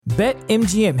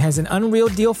BetMGM has an unreal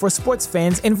deal for sports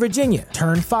fans in Virginia.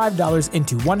 Turn $5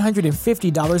 into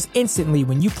 $150 instantly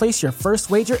when you place your first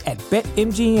wager at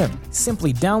BetMGM.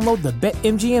 Simply download the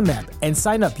BetMGM app and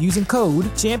sign up using code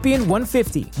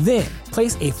Champion150. Then,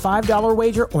 place a $5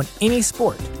 wager on any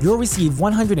sport. You'll receive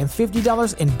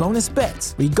 $150 in bonus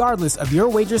bets, regardless of your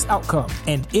wager's outcome.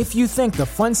 And if you think the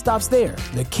fun stops there,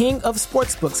 the King of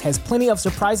Sportsbooks has plenty of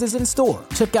surprises in store.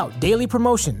 Check out daily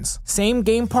promotions,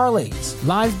 same-game parlays,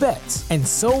 live bets, and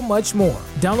so much more.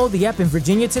 Download the app in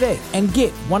Virginia today and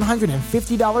get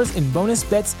 $150 in bonus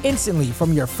bets instantly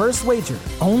from your first wager.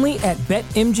 Only at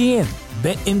BetMGM.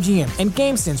 BetMGM and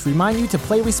GameSense remind you to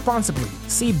play responsibly.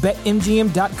 See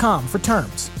BetMGM.com for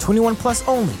terms. 21 plus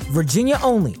only. Virginia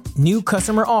only. New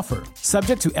customer offer.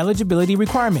 Subject to eligibility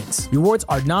requirements. Rewards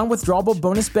are non-withdrawable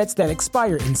bonus bets that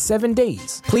expire in 7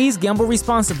 days. Please gamble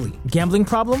responsibly. Gambling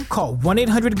problem? Call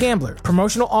 1-800-GAMBLER.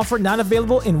 Promotional offer not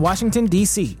available in Washington,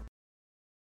 D.C.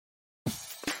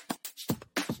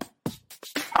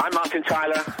 I'm Martin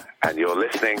Tyler, and you're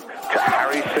listening to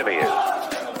Harry Symeou.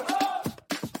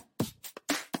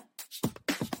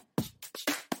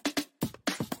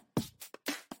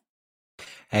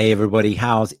 Hey everybody,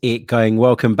 how's it going?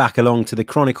 Welcome back along to the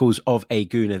Chronicles of a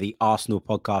Gooner, the Arsenal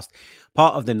podcast,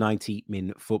 part of the 90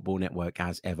 Min Football Network.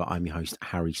 As ever, I'm your host,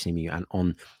 Harry Symeou, and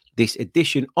on this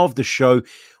edition of the show,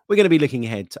 we're going to be looking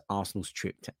ahead to Arsenal's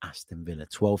trip to Aston Villa,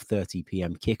 12:30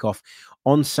 p.m. kickoff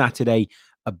on Saturday.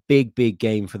 A big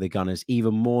game for the Gunners,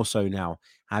 even more so now,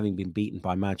 having been beaten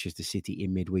by Manchester City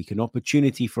in midweek. An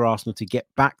opportunity for Arsenal to get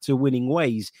back to winning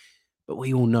ways, but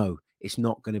we all know it's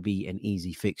not going to be an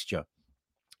easy fixture.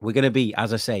 We're going to be,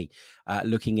 as I say,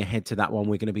 looking ahead to that one.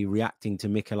 We're going to be reacting to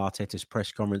Mikel Arteta's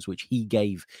press conference, which he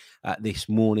gave this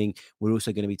morning. We're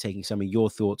also going to be taking some of your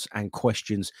thoughts and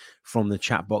questions from the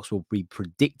chat box. We'll be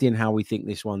predicting how we think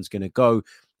this one's going to go.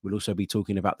 We'll also be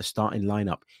talking about the starting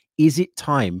lineup. Is it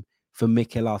time for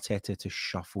Mikel Arteta to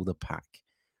shuffle the pack?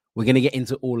 We're going to get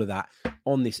into all of that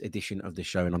on this edition of the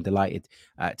show, and I'm delighted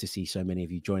to see so many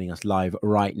of you joining us live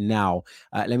right now.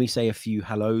 Let me say a few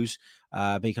hellos.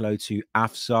 Big hello to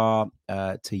Afsar,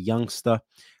 to Youngster,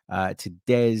 to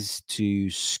Des, to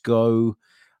Sko.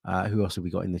 Who else have we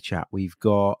got in the chat? We've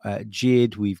got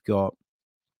Jid. We've got...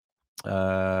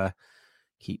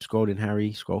 keep scrolling,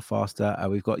 Harry. Scroll faster.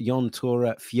 We've got Jon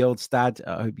Tora Fjeldstad.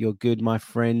 I hope you're good, my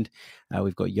friend.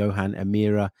 We've got Johan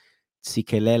Amira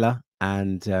Tsikelela.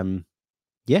 And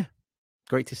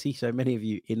great to see so many of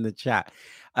you in the chat.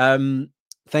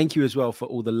 Thank you as well for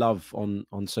all the love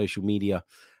on social media,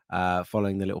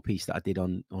 following the little piece that I did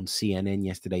on CNN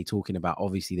yesterday, talking about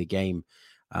obviously the game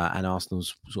and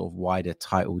Arsenal's sort of wider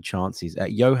title chances.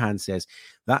 Johan says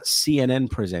that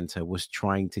CNN presenter was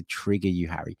trying to trigger you,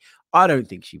 Harry. I don't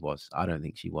think she was. I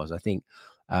think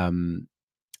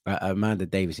Amanda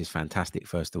Davis is fantastic.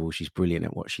 First of all, she's brilliant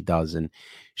at what she does, and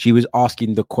she was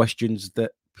asking the questions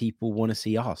that people want to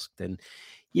see asked. And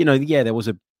there was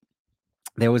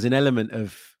an element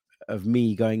of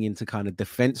me going into kind of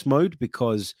defense mode,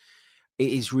 because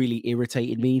it has really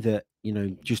irritated me that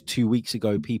just 2 weeks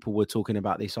ago people were talking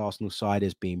about this Arsenal side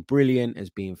as being brilliant,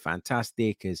 as being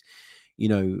fantastic, as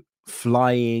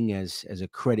flying, as a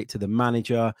credit to the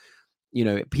manager.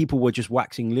 People were just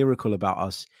waxing lyrical about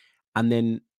us, and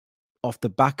then off the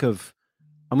back of,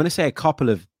 I'm going to say, a couple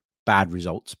of bad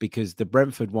results, because the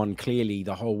Brentford one, clearly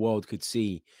the whole world could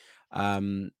see,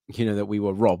 that we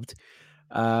were robbed.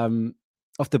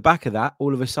 Off the back of that,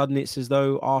 all of a sudden, it's as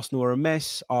though Arsenal are a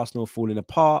mess. Arsenal are falling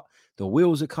apart. The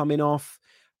wheels are coming off.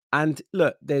 And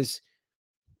look, there's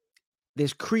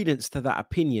credence to that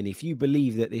opinion. If you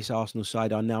believe that this Arsenal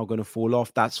side are now going to fall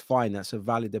off, that's fine. That's a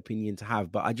valid opinion to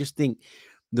have. But I just think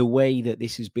the way that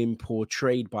this has been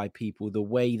portrayed by people, the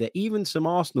way that even some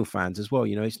Arsenal fans as well,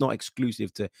 it's not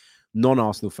exclusive to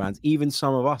non-Arsenal fans. Even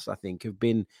some of us, I think, have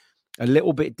been a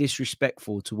little bit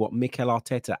disrespectful to what Mikel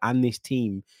Arteta and this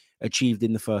team achieved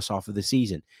in the first half of the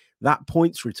season. That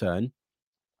points return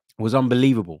was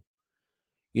unbelievable.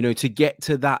 To get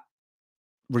to that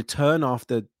return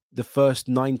after the first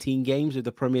 19 games of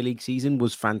the Premier League season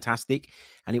was fantastic.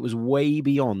 And it was way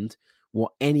beyond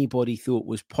what anybody thought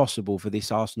was possible for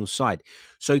this Arsenal side.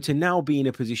 So to now be in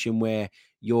a position where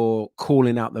you're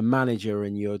calling out the manager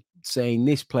and you're saying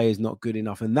this player is not good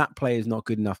enough and that player is not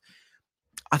good enough,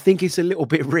 I think it's a little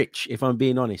bit rich, if I'm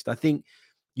being honest. I think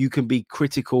you can be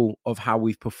critical of how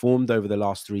we've performed over the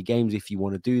last 3 games if you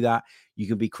want to do that. You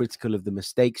can be critical of the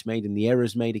mistakes made and the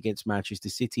errors made against Manchester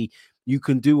City. You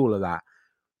can do all of that.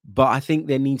 But I think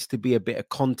there needs to be a bit of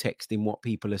context in what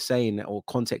people are saying, or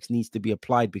context needs to be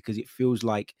applied, because it feels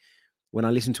like when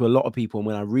I listen to a lot of people and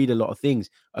when I read a lot of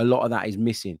things, a lot of that is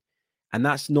missing. And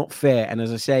that's not fair. And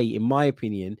as I say, in my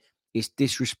opinion, it's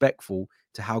disrespectful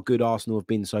to how good Arsenal have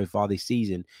been so far this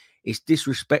season. It's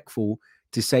disrespectful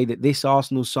to say that this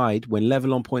Arsenal side, when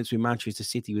level on points with Manchester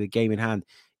City with a game in hand,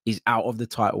 is out of the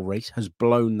title race, has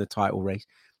blown the title race.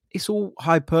 It's all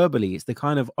hyperbole. It's the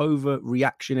kind of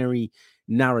overreactionary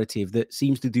narrative that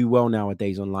seems to do well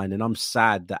nowadays online. And I'm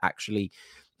sad that actually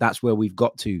that's where we've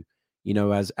got to,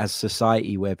 as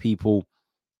society, where people,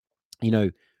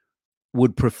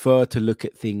 would prefer to look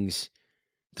at things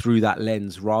through that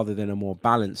lens rather than a more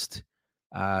balanced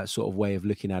sort of way of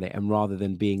looking at it, and rather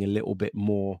than being a little bit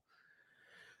more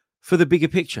for the bigger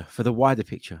picture, for the wider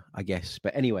picture, I guess.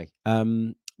 But anyway,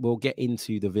 we'll get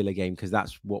into the Villa game because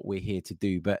that's what we're here to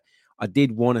do. But I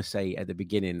did want to say at the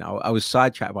beginning, I was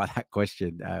sidetracked by that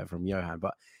question from Johan,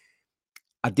 but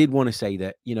I did want to say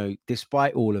that,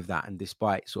 despite all of that and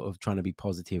despite sort of trying to be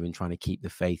positive and trying to keep the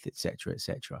faith,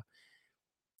 etc.,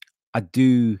 I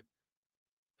do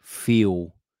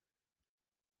feel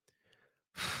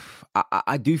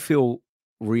I do feel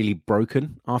really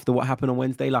broken after what happened on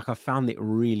Wednesday. Like, I found it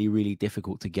really, really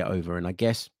difficult to get over. And I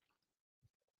guess,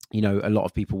 a lot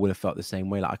of people would have felt the same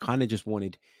way. Like, I kind of just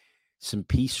wanted some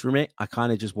peace from it. I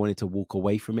kind of just wanted to walk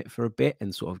away from it for a bit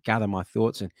and sort of gather my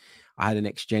thoughts. And I had an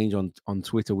exchange on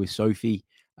Twitter with Sophie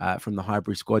from the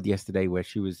Hybrid Squad yesterday, where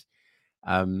she was,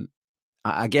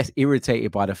 I guess,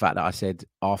 irritated by the fact that I said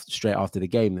straight after the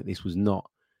game that this was not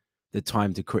the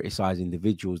time to criticize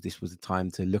individuals. This was the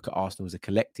time to look at Arsenal as a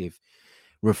collective,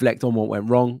 reflect on what went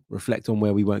wrong, reflect on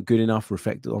where we weren't good enough,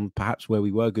 reflect on perhaps where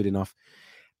we were good enough,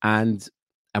 and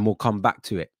we'll come back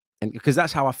to it. And because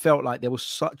that's how I felt, like there was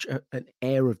such an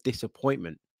air of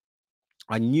disappointment.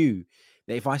 I knew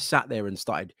that if I sat there and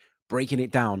started breaking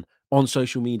it down on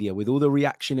social media with all the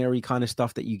reactionary kind of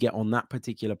stuff that you get on that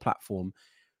particular platform,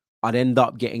 I'd end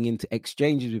up getting into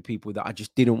exchanges with people that I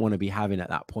just didn't want to be having at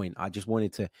that point. I just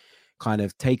wanted to kind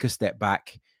of take a step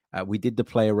back. We did the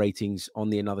player ratings on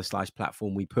the Another Slice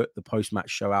platform. We put the post-match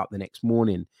show out the next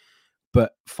morning.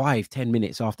 But 5-10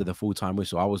 minutes after the full-time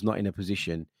whistle, I was not in a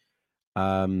position,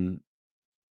 to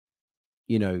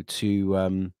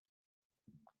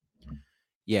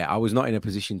I was not in a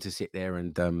position to sit there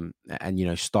and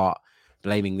start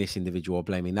blaming this individual or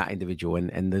blaming that individual.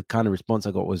 And the kind of response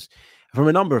I got was from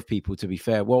a number of people, to be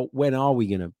fair. Well, when are we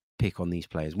going to pick on these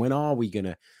players? When are we going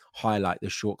to highlight the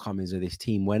shortcomings of this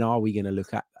team? When are we going to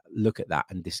look at that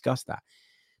and discuss that?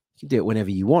 You can do it whenever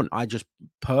you want. I just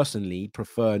personally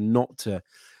prefer not to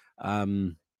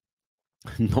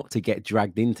get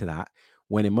dragged into that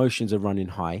when emotions are running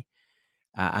high.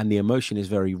 And the emotion is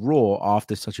very raw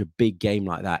after such a big game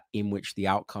like that, in which the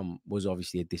outcome was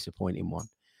obviously a disappointing one.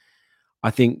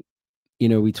 I think,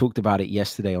 we talked about it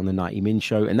yesterday on the 90 Min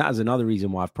show, and that is another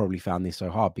reason why I've probably found this so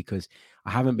hard, because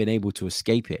I haven't been able to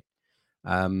escape it.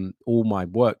 All my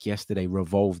work yesterday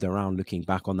revolved around looking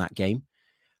back on that game.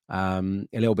 A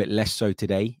little bit less so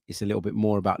today. It's a little bit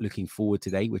more about looking forward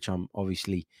today, which I'm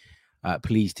obviously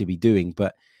pleased to be doing.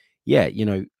 But yeah,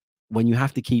 when you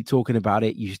have to keep talking about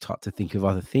it, you start to think of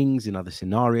other things and other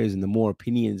scenarios, and the more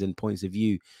opinions and points of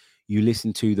view you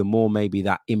listen to, the more maybe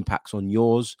that impacts on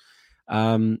yours.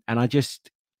 And I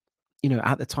just,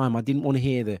 at the time, I didn't want to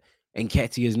hear the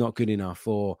Nketiah is not good enough,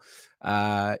 or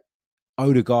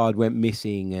Odegaard went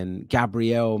missing, and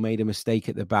Gabriel made a mistake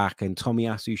at the back, and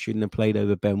Tomiyasu shouldn't have played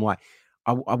over Ben White.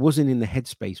 I wasn't in the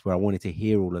headspace where I wanted to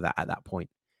hear all of that at that point.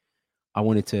 I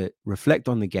wanted to reflect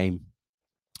on the game,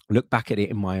 look back at it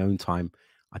in my own time.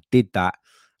 I did that.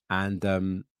 And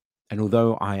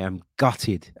although I am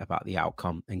gutted about the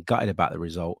outcome and gutted about the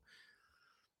result,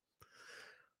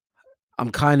 I'm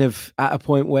kind of at a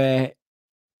point where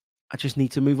I just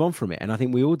need to move on from it. And I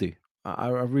think we all do. I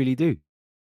really do.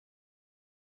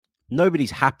 Nobody's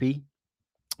happy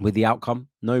with the outcome.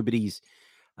 Nobody's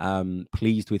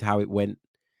pleased with how it went.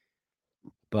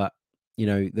 But,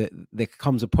 there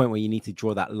comes a point where you need to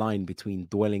draw that line between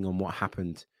dwelling on what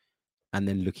happened and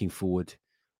then looking forward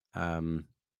to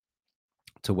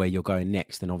where you're going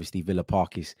next. And obviously Villa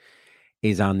Park is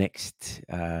our next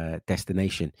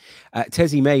destination.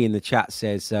 Tezzy May in the chat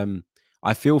says,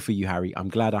 I feel for you, Harry. I'm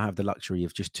glad I have the luxury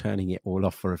of just turning it all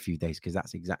off for a few days, because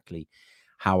that's exactly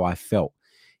how I felt.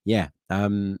 Yeah,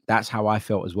 that's how I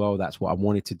felt as well. That's what I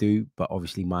wanted to do. But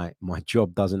obviously my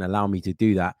job doesn't allow me to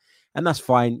do that. And that's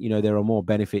fine. There are more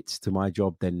benefits to my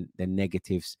job than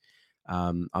negatives.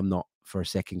 I'm not for a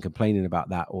second complaining about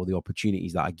that, or the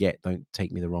opportunities that I get. Don't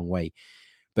take me the wrong way.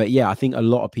 But yeah, I think a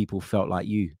lot of people felt like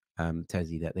you,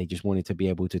 Tezzy, that they just wanted to be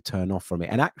able to turn off from it.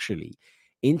 And actually,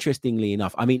 interestingly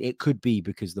enough, I mean, it could be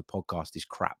because the podcast is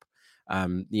crap.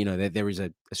 There is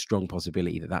a strong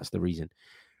possibility that that's the reason.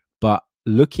 But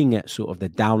looking at sort of the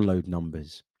download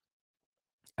numbers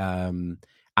and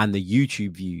the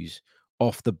YouTube views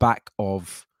off the back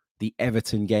of the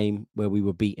Everton game where we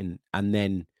were beaten, and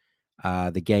then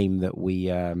the game that we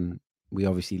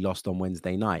obviously lost on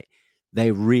Wednesday night,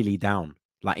 they're really down,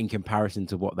 like in comparison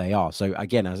to what they are. So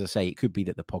again, as I say, it could be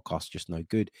that the podcast's just no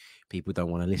good. People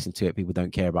don't want to listen to it. People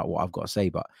don't care about what I've got to say.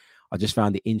 But I just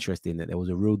found it interesting that there was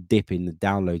a real dip in the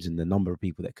downloads and the number of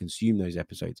people that consume those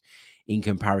episodes in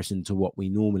comparison to what we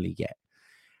normally get.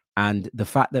 And the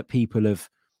fact that people have,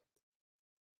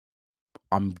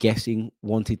 I'm guessing,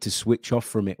 wanted to switch off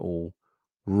from it all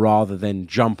rather than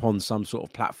jump on some sort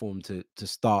of platform to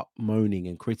start moaning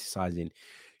and criticizing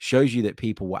shows you that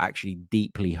people were actually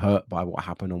deeply hurt by what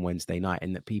happened on Wednesday night,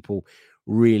 and that people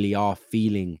really are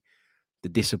feeling the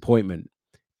disappointment,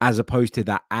 as opposed to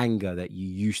that anger that you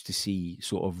used to see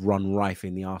sort of run rife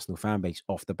in the Arsenal fan base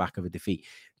off the back of a defeat.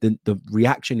 The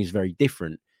reaction is very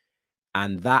different,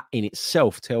 and that in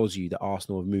itself tells you that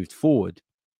Arsenal have moved forward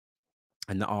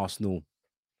and that Arsenal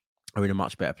are in a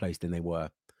much better place than they were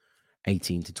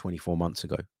 18 to 24 months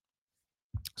ago.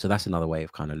 So that's another way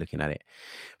of kind of looking at it.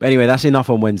 But anyway, that's enough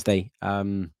on Wednesday.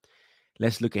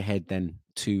 Let's look ahead then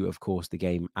to, of course, the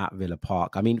game at Villa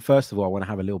Park. I mean, first of all, I want to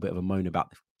have a little bit of a moan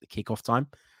about the kickoff time.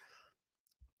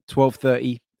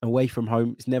 12:30 away from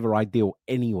home. It's never ideal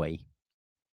anyway.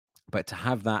 But to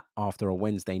have that after a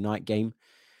Wednesday night game,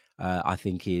 I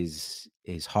think is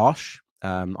harsh.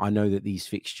 I know that these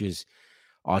fixtures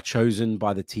are chosen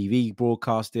by the TV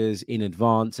broadcasters in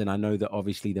advance. And I know that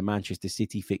obviously the Manchester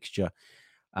City fixture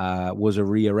was a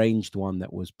rearranged one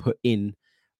that was put in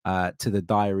to the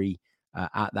diary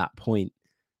at that point.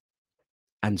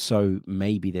 And so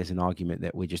maybe there's an argument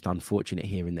that we're just unfortunate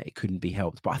here and that it couldn't be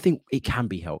helped. But I think it can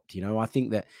be helped. I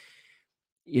think that,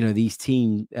 these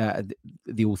teams,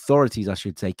 the authorities, I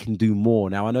should say, can do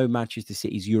more. Now, I know Manchester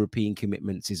City's European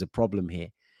commitments is a problem here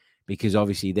because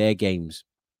obviously their games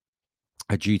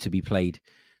are due to be played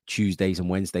Tuesdays and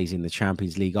Wednesdays in the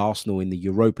Champions League, Arsenal in the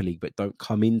Europa League, but don't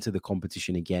come into the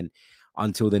competition again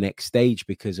until the next stage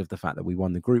because of the fact that we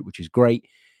won the group, which is great.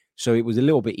 So it was a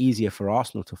little bit easier for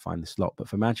Arsenal to find the slot, but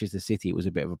for Manchester City, it was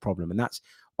a bit of a problem. And that's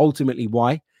ultimately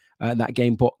why that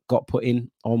game got put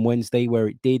in on Wednesday where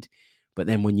it did. But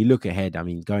then when you look ahead, I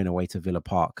mean, going away to Villa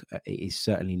Park is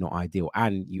certainly not ideal.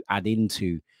 And you add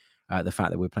into the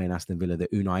fact that we're playing Aston Villa, the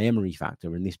Unai Emery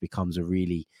factor, and this becomes a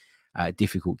really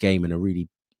difficult game and a really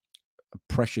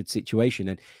pressured situation.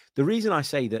 And the reason I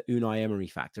say the Unai Emery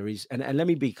factor is, and let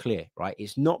me be clear, right?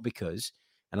 It's not because,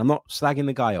 and I'm not slagging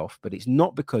the guy off, but it's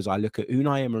not because I look at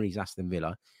Unai Emery's Aston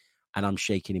Villa and I'm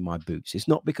shaking in my boots. It's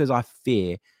not because I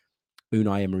fear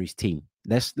Unai Emery's team.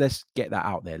 Let's get that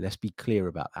out there. Let's be clear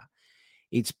about that.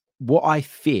 It's what I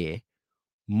fear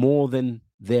more than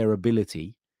their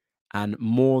ability and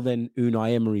more than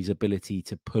Unai Emery's ability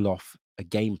to pull off a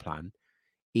game plan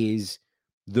is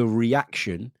the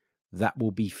reaction that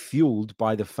will be fueled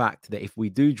by the fact that if we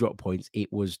do drop points,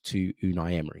 it was to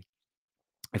Unai Emery.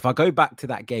 If I go back to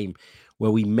that game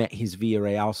where we met his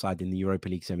Villarreal side in the Europa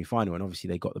League semi-final, and obviously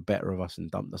they got the better of us and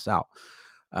dumped us out,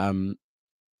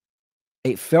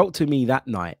 it felt to me that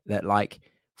night that like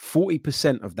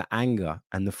 40% of the anger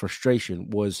and the frustration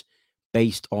was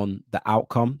based on the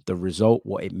outcome, the result,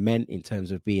 what it meant in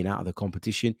terms of being out of the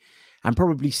competition. And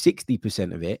probably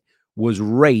 60% of it was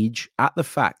rage at the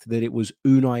fact that it was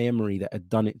Unai Emery that had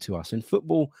done it to us. And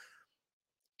football,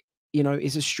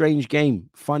 is a strange game.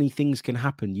 Funny things can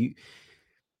happen.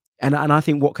 And I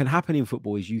think what can happen in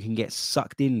football is you can get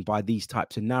sucked in by these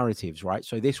types of narratives, right?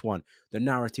 So this one, the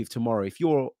narrative tomorrow, if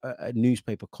you're a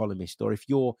newspaper columnist or if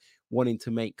you're wanting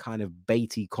to make kind of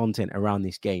baity content around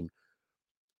this game,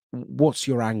 what's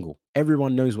your angle?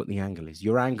 Everyone knows what the angle is.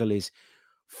 Your angle is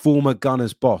former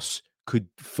Gunners boss could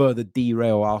further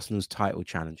derail Arsenal's title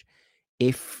challenge.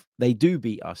 If they do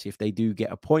beat us, if they do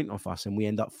get a point off us and we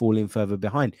end up falling further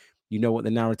behind, you know what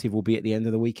the narrative will be at the end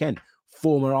of the weekend.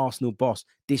 Former Arsenal boss,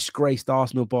 disgraced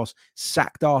Arsenal boss,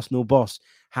 sacked Arsenal boss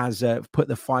has put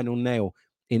the final nail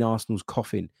in Arsenal's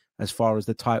coffin as far as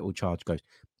the title charge goes.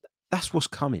 That's what's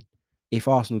coming if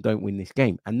Arsenal don't win this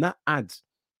game. And that adds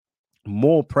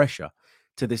more pressure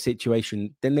to the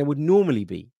situation than there would normally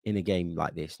be in a game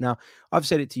like this. Now, I've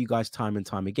said it to you guys time and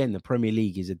time again, the Premier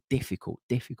League is a difficult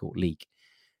league.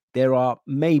 There are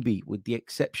maybe, with the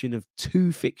exception of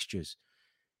 2 fixtures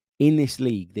in this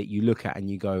league that you look at and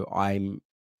you go,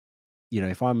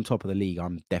 if I'm top of the league,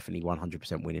 I'm definitely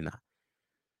 100% winning that.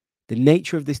 The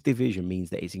nature of this division means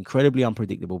that it's incredibly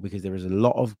unpredictable because there is a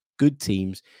lot of good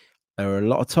teams, there are a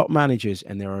lot of top managers,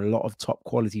 and there are a lot of top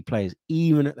quality players,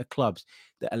 even at the clubs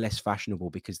that are less fashionable,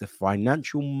 because the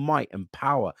financial might and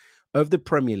power of the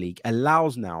Premier League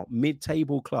allows now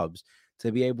mid-table clubs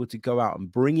to be able to go out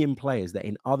and bring in players that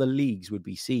in other leagues would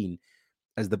be seen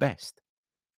as the best.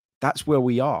 That's where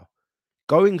we are.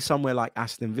 Going somewhere like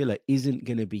Aston Villa isn't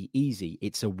going to be easy.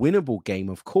 It's a winnable game,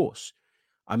 of course.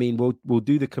 I mean, we'll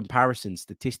do the comparison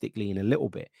statistically in a little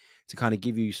bit to kind of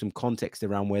give you some context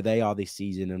around where they are this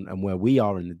season and where we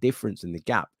are and the difference and the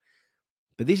gap.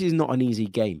 But this is not an easy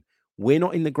game. We're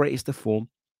not in the greatest of form.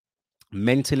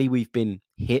 Mentally, we've been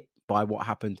hit by what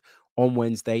happened on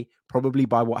Wednesday, probably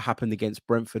by what happened against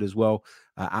Brentford as well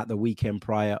at the weekend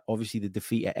prior. Obviously, the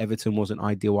defeat at Everton wasn't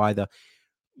ideal either.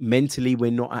 Mentally,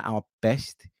 we're not at our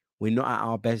best. We're not at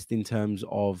our best in terms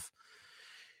of,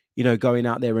 going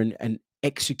out there and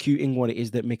executing what it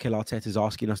is that Mikel Arteta is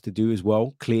asking us to do as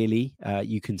well. Clearly,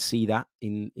 you can see that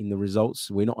in the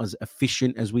results. We're not as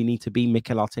efficient as we need to be.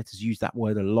 Mikel Arteta's used that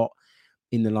word a lot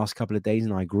in the last couple of days,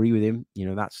 and I agree with him.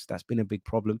 That's been a big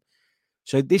problem.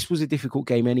 So this was a difficult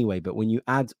game anyway. But when you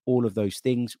add all of those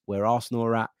things, where Arsenal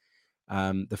are at,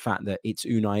 the fact that it's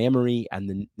Unai Emery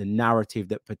and the narrative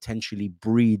that potentially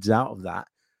breeds out of that,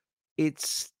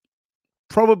 it's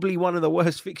probably one of the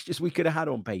worst fixtures we could have had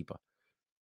on paper,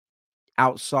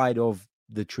 outside of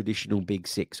the traditional big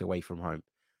six away from home.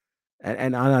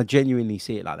 And I genuinely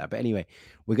see it like that. But anyway,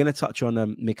 we're going to touch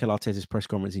on Mikel Arteta's press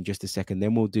conference in just a second.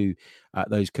 Then we'll do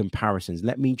those comparisons.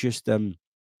 Let me just have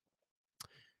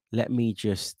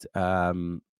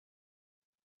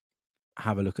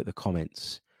a look at the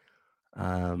comments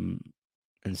and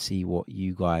see what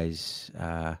you guys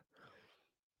are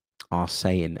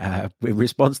saying in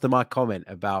response to my comment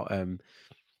about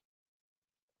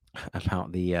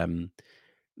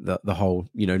the whole,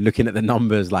 looking at the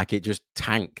numbers, like it just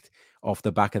tanked off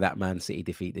the back of that Man City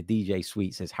defeat. The DJ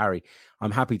Sweet says, Harry, I'm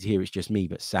happy to hear it's just me,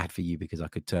 but sad for you because I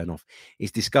could turn off.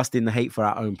 It's disgusting. The hate for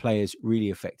our own players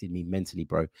really affected me mentally,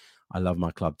 bro. I love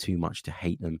my club too much to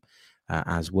hate them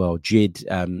as well. Jid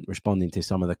responding to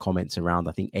some of the comments around,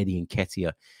 I think, Eddie and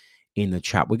Ketia in the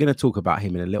chat. We're going to talk about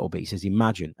him in a little bit. He says,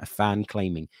 imagine a fan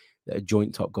claiming that a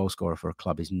joint top goal scorer for a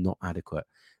club is not adequate.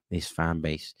 This fan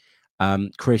base.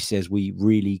 Chris says, we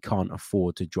really can't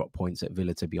afford to drop points at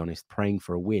Villa, to be honest. Praying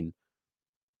for a win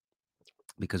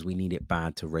because we need it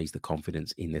bad to raise the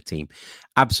confidence in the team.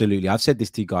 Absolutely. I've said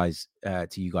this to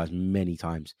you guys many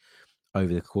times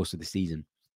over the course of the season.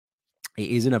 It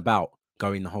isn't about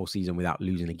going the whole season without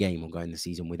losing a game or going the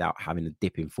season without having a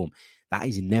dip in form. That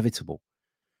is inevitable.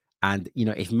 And,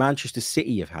 if Manchester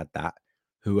City have had that,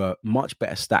 who are much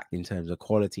better stacked in terms of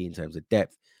quality, in terms of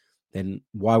depth, then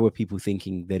why were people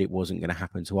thinking that it wasn't going to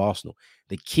happen to Arsenal?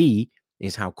 The key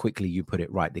is how quickly you put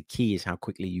it right. The key is how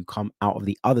quickly you come out of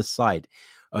the other side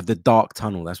of the dark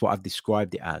tunnel. That's what I've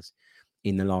described it as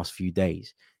in the last few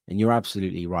days. And you're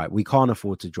absolutely right. We can't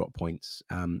afford to drop points.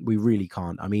 We really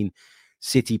can't. I mean,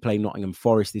 City play Nottingham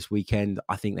Forest this weekend.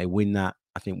 I think they win that.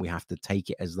 I think we have to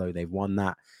take it as though they've won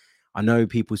that. I know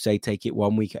people say take it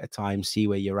 1 week at a time, see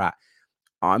where you're at.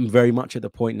 I'm very much at the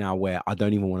point now where I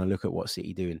don't even want to look at what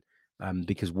City doing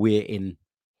because we're in,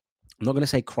 I'm not going to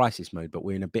say crisis mode, but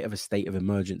we're in a bit of a state of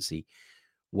emergency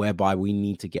whereby we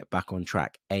need to get back on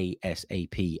track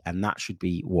ASAP. And that should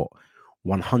be what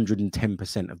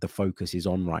 110% of the focus is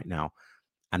on right now,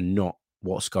 and not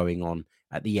what's going on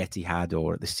at the Etihad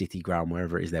or at the City ground,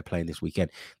 wherever it is they're playing this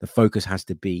weekend. The focus has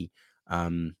to be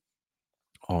on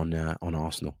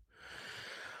Arsenal.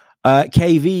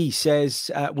 KV says,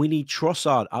 we need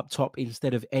Trossard up top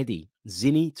instead of Eddie.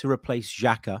 Zinni to replace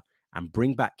Xhaka and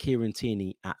bring back Kieran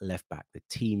Tierney at left back. The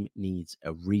team needs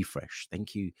a refresh.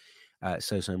 Thank you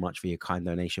so much for your kind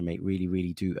donation, mate. Really,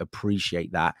 really do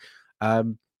appreciate that.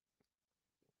 I'm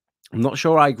not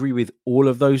sure I agree with all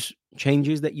of those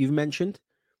changes that you've mentioned,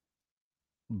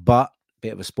 but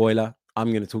bit of a spoiler.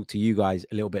 I'm going to talk to you guys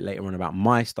a little bit later on about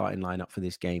my starting lineup for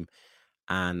this game.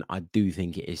 And I do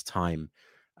think it is time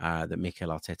that Mikel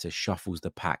Arteta shuffles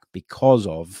the pack because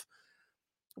of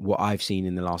what I've seen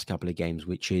in the last couple of games,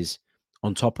 which is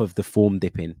on top of the form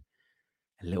dipping,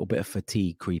 a little bit of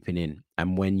fatigue creeping in.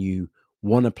 And when you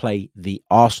want to play the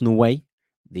Arsenal way,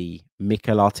 the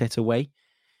Mikel Arteta way,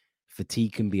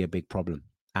 fatigue can be a big problem.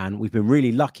 And we've been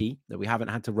really lucky that we haven't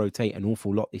had to rotate an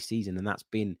awful lot this season. And that's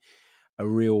been a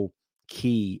real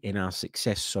key in our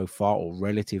success so far, or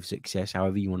relative success,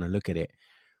 however you want to look at it.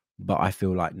 But I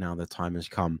feel like now the time has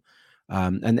come.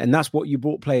 And that's what you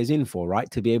brought players in for,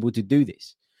 right? To be able to do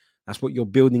this. That's what you're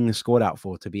building the squad out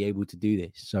for, to be able to do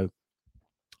this. So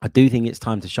I do think it's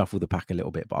time to shuffle the pack a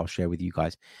little bit, but I'll share with you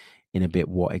guys in a bit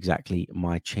what exactly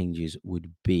my changes would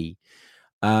be.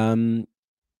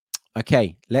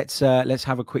 Okay, let's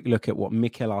have a quick look at what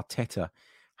Mikel Arteta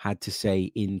had to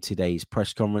say in today's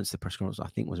press conference. The press conference, I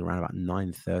think, was around about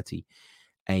 9:30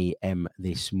 a.m.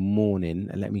 this morning.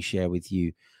 And let me share with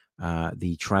you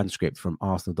the transcript from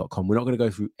Arsenal.com. We're not going to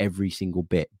go through every single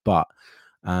bit, but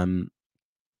there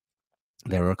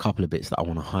are a couple of bits that I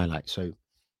want to highlight. So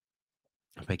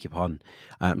I beg your pardon.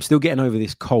 I'm still getting over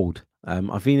this cold.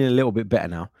 I'm feeling a little bit better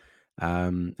now.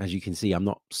 As you can see, I'm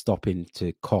not stopping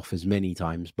to cough as many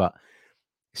times, but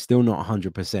still not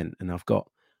 100%. And I've got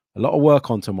a lot of work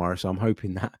on tomorrow, so I'm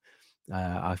hoping that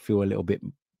I feel a little bit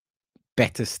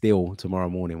better still tomorrow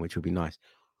morning, which will be nice.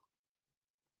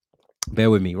 Bear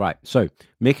with me. Right. So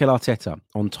Mikel Arteta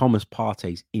on Thomas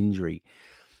Partey's injury.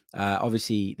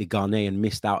 Obviously, the Ghanaian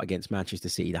missed out against Manchester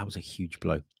City. That was a huge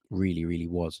blow. Really, really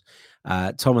was.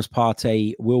 Thomas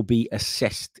Partey will be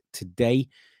assessed today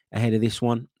ahead of this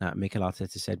one. Mikel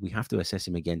Arteta said we have to assess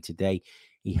him again today.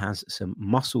 He has some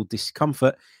muscle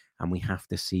discomfort and we have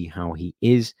to see how he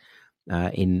is.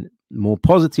 In more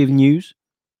positive news,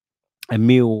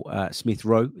 Emile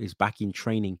Smith-Rowe is back in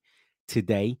training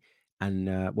today.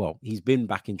 And, well, he's been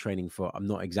back in training for, I'm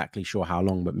not exactly sure how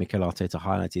long, but Mikel Arteta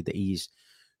highlighted that he's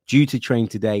due to train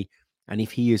today. And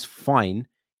if he is fine,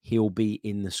 he'll be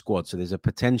in the squad. So there's a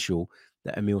potential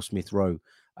that Emile Smith-Rowe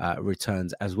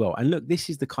returns as well. And look, this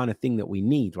is the kind of thing that we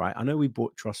need, right? I know we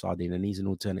brought Trossard in and he's an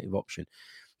alternative option.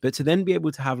 But to then be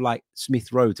able to have like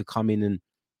Smith-Rowe to come in and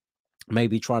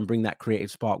maybe try and bring that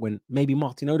creative spark when maybe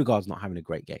Martin Odegaard's not having a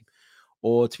great game.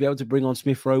 Or to be able to bring on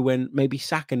Smith-Rowe when maybe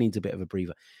Saka needs a bit of a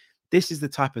breather. This is the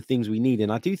type of things we need.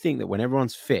 And I do think that when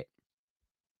everyone's fit,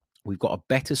 we've got a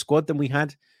better squad than we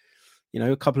had,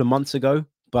 a couple of months ago.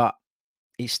 But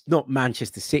it's not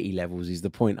Manchester City levels is the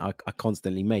point I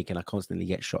constantly make. And I constantly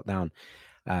get shot down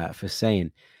for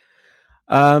saying.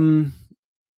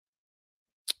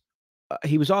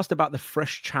 He was asked about the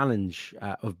fresh challenge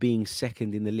of being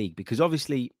second in the league. Because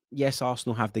obviously, yes,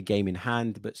 Arsenal have the game in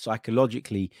hand. But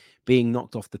psychologically, being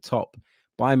knocked off the top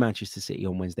by Manchester City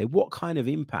on Wednesday, what kind of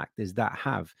impact does that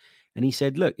have? And he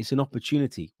said, look, it's an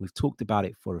opportunity. We've talked about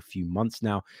it for a few months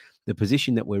now. The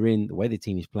position that we're in, the way the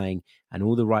team is playing, and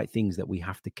all the right things that we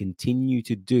have to continue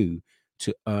to do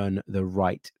to earn the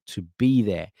right to be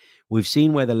there. We've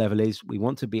seen where the level is. We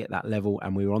want to be at that level,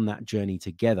 and we're on that journey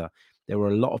together. There were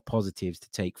a lot of positives to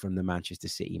take from the Manchester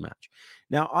City match.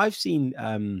 Now, I've seen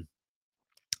some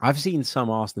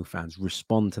Arsenal fans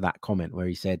respond to that comment where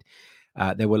he said,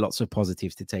 there were lots of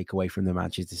positives to take away from the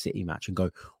Manchester City match and go,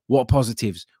 what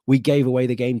positives? We gave away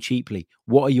the game cheaply.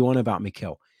 What are you on about,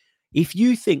 Mikel? If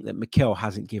you think that Mikel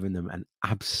hasn't given them an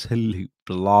absolute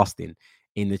blasting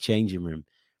in the changing room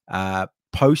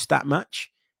post that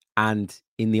match and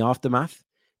in the aftermath,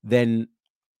 then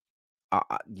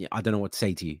I don't know what to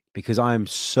say to you, because I am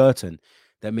certain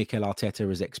that Mikel Arteta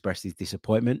has expressed his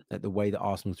disappointment at the way that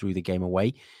Arsenal threw the game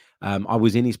away. I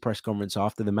was in his press conference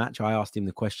after the match. I asked him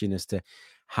the question as to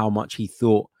how much he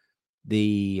thought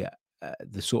the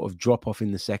sort of drop off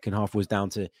in the second half was down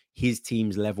to his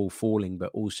team's level falling,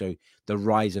 but also the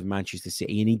rise of Manchester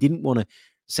City. And he didn't want to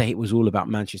say it was all about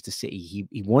Manchester City.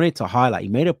 He wanted to highlight, he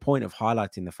made a point of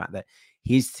highlighting the fact that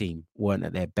his team weren't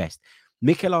at their best.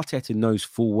 Mikel Arteta knows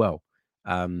full well,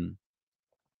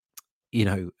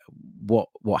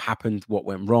 what happened, what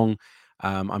went wrong.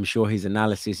 I'm sure his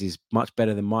analysis is much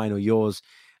better than mine or yours.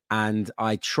 And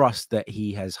I trust that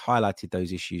he has highlighted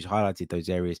those issues, highlighted those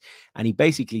areas. And he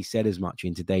basically said as much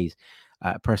in today's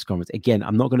press conference. Again,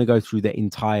 I'm not going to go through the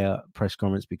entire press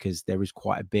conference because there is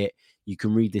quite a bit. You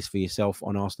can read this for yourself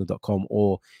on Arsenal.com,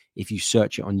 or if you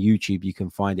search it on YouTube, you can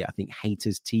find it. I think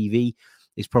Haters TV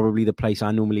is probably the place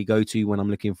I normally go to when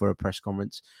I'm looking for a press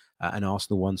conference, an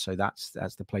Arsenal one. So that's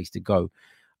the place to go.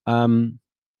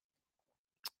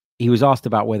 He was asked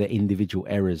about whether individual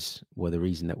errors were the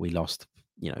reason that we lost.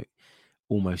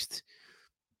 Almost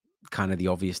kind of the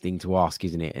obvious thing to ask,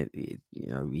 isn't it?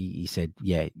 He said,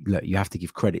 yeah, look, you have to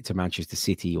give credit to Manchester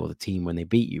City or the team when they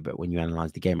beat you. But when you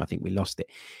analyze the game, I think we lost it.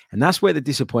 And that's where the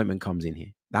disappointment comes in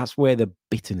here. That's where the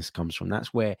bitterness comes from.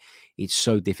 That's where it's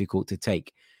so difficult to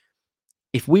take.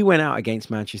 If we went out against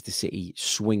Manchester City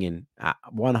swinging at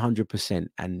 100%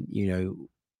 and,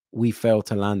 we failed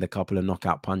to land a couple of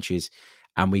knockout punches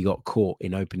and we got caught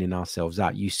in opening ourselves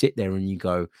out, you sit there and you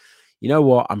go, you know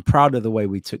what? I'm proud of the way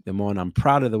we took them on. I'm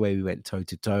proud of the way we went toe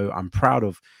to toe. I'm proud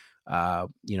of,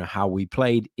 how we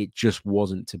played. It just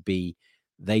wasn't to be.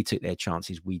 They took their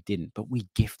chances. We didn't, but we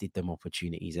gifted them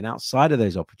opportunities. And outside of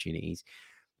those opportunities,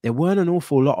 there weren't an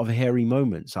awful lot of hairy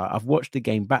moments. I've watched the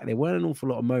game back. There weren't an awful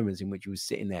lot of moments in which you were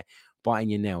sitting there biting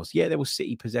your nails. Yeah, there was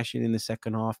City possession in the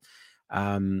second half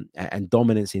and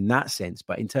dominance in that sense.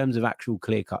 But in terms of actual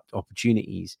clear-cut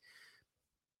opportunities,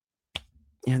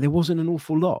 there wasn't an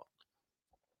awful lot.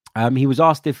 He was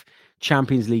asked if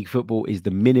Champions League football is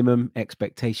the minimum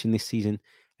expectation this season.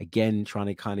 Again, trying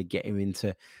to kind of get him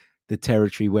into the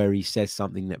territory where he says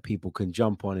something that people can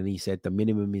jump on. And he said the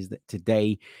minimum is that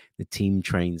today the team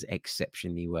trains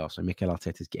exceptionally well. So Mikel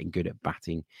Arteta is getting good at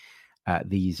batting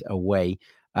these away.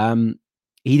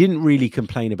 He didn't really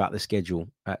complain about the schedule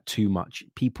too much.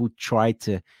 People tried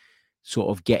to sort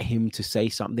of get him to say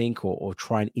something or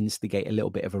try and instigate a little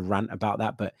bit of a rant about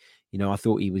that. But, you know, I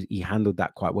thought he handled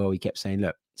that quite well. He kept saying,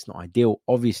 look, it's not ideal,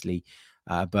 obviously,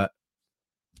 but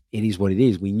it is what it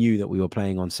is. We knew that we were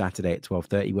playing on Saturday at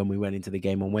 12:30 when we went into the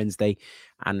game on Wednesday.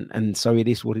 And so it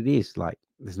is what it is. Like,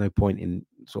 there's no point in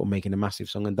sort of making a massive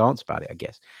song and dance about it, I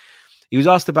guess. He was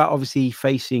asked about obviously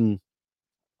facing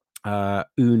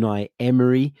Unai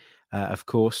Emery. Of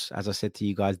course, as I said to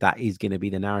you guys, that is going to be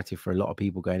the narrative for a lot of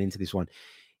people going into this one.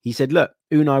 He said, look,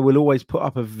 Unai will always put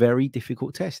up a very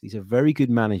difficult test. He's a very good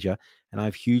manager, and I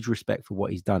have huge respect for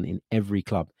what he's done in every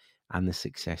club and the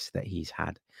success that he's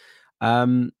had.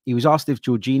 He was asked if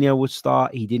Jorginho would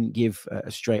start. He didn't give a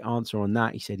straight answer on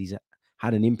that. He said he's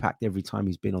had an impact every time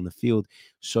he's been on the field,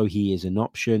 so he is an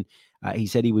option. He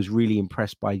said he was really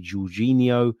impressed by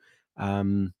Jorginho.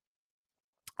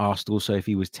 Asked also if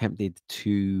he was tempted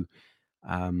to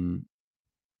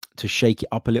shake it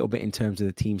up a little bit in terms of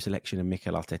the team selection, and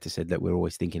Mikel Arteta said that we're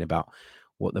always thinking about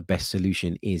what the best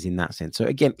solution is in that sense. So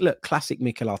again, look, classic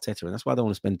Mikel Arteta, and that's why I don't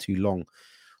want to spend too long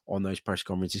on those press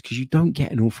conferences, because you don't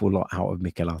get an awful lot out of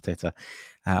Mikel Arteta.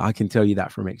 I can tell you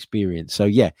that from experience. So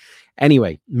yeah.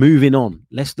 Anyway, moving on.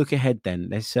 Let's look ahead then.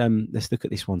 Let's look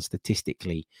at this one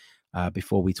statistically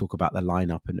before we talk about the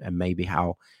lineup and maybe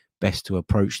how best to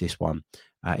approach this one.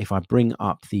 If I bring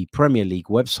up the Premier League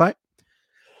website,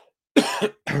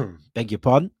 beg your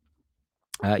pardon,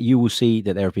 you will see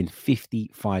that there have been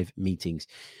 55 meetings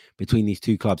between these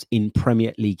two clubs in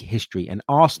Premier League history, and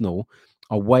Arsenal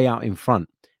are way out in front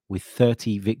with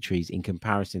 30 victories in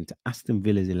comparison to Aston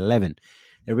Villa's 11.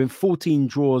 There have been 14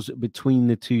 draws between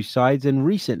the two sides, and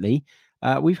recently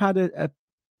we've had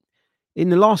in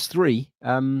the last three,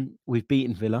 we've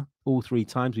beaten Villa all three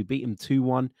times. We beat them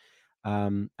 2-1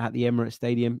 at the Emirates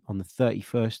Stadium on the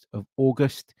 31st of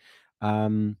August.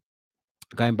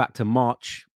 Going back to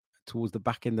March, towards the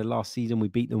back end of last season, we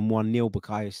beat them 1-0.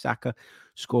 Bukayo Saka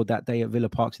scored that day at Villa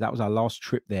Park, so that was our last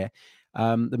trip there.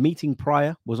 The meeting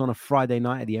prior was on a Friday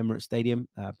night at the Emirates Stadium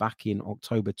back in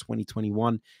October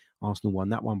 2021. Arsenal won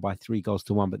that one by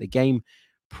 3-1. But the game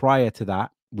prior to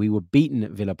that, we were beaten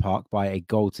at Villa Park by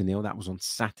 1-0. That was on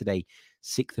Saturday,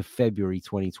 6th of February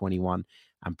 2021.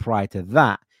 And prior to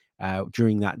that,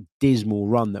 during that dismal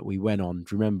run that we went on,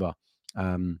 do you remember,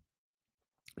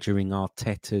 during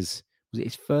Arteta's, was it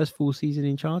his first full season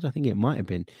in charge? I think it might have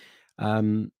been.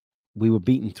 We were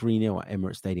beaten 3-0 at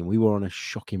Emirates Stadium. We were on a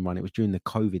shocking run. It was during the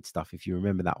COVID stuff, if you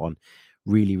remember that one.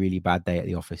 Really, really bad day at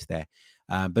the office there.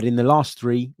 But in the last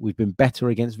three, we've been better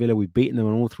against Villa. We've beaten them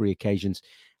on all three occasions,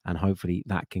 and hopefully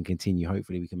that can continue.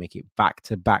 Hopefully we can make it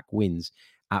back-to-back wins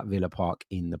at Villa Park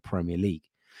in the Premier League.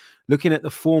 Looking at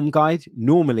the form guide,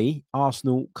 normally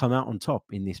Arsenal come out on top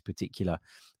in this particular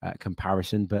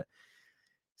comparison, but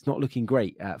it's not looking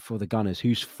great for the Gunners,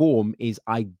 whose form is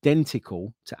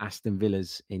identical to Aston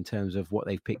Villa's in terms of what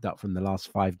they've picked up from the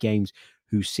last 5 games,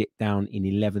 who sit down in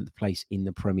 11th place in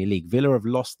the Premier League. Villa have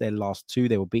lost their last 2.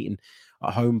 They were beaten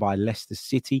at home by Leicester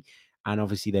City, and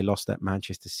obviously they lost at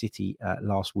Manchester City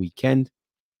last weekend.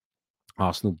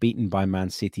 Arsenal beaten by Man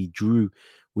City, drew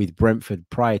with Brentford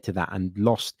prior to that, and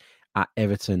lost at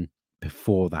Everton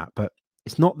before that. But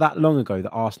it's not that long ago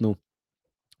that Arsenal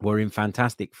were in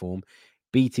fantastic form,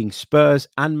 beating Spurs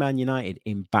and Man United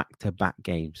in back-to-back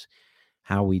games.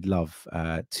 How we'd love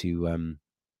to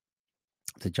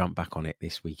jump back on it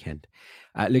this weekend.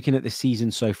 Looking at the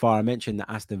season so far, I mentioned that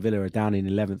Aston Villa are down in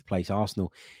 11th place,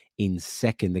 Arsenal in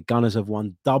 2nd. The Gunners have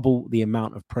won double the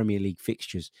amount of Premier League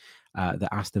fixtures that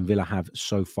Aston Villa have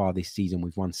so far this season.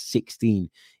 We've won 16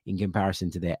 in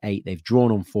comparison to their 8. They've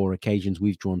drawn on 4 occasions.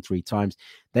 We've drawn 3 times.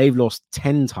 They've lost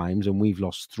 10 times and we've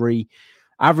lost 3.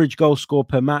 Average goal score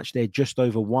per match, they're just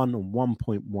over 1 on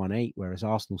 1.18, whereas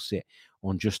Arsenal sit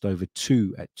on just over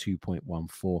 2 at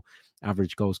 2.14.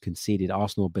 Average goals conceded,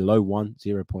 Arsenal below 1,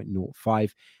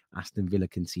 0.05. Aston Villa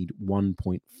concede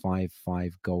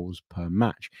 1.55 goals per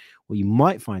match. What you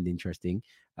might find interesting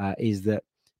is that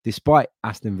despite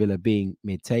Aston Villa being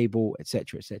mid-table,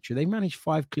 etc., they managed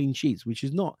 5 clean sheets, which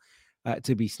is not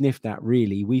to be sniffed at,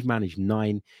 really. We've managed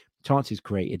 9. Chances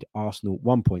created, Arsenal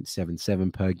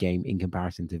 1.77 per game in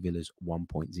comparison to Villa's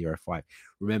 1.05.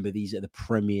 Remember, these are the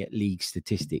Premier League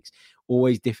statistics.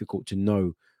 Always difficult to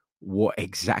know what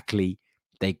exactly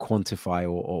they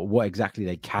quantify or what exactly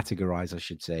they categorize, I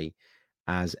should say,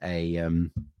 as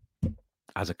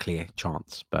a clear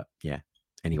chance. But yeah,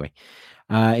 anyway.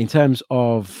 In terms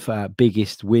of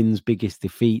biggest wins, biggest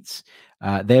defeats,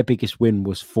 their biggest win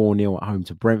was 4-0 at home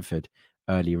to Brentford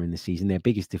earlier in the season. Their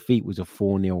biggest defeat was a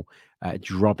 4-0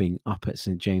 drubbing up at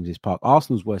St James's Park.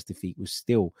 Arsenal's worst defeat was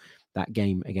still that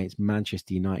game against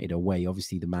Manchester United away.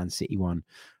 Obviously, the Man City one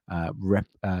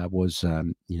was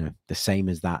the same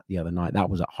as that the other night. That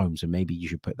was at home, so maybe you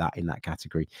should put that in that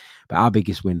category. But our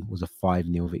biggest win was a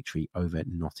 5-0 victory over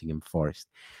Nottingham Forest.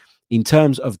 In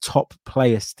terms of top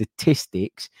player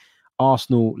statistics,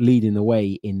 Arsenal leading the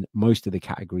way in most of the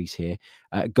categories here.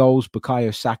 Goals,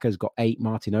 Bukayo Saka's got 8.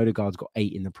 Martin Odegaard's got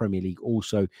 8 in the Premier League.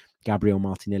 Also, Gabriel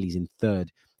Martinelli's in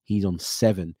third. He's on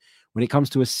 7. When it comes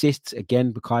to assists,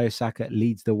 again, Bukayo Saka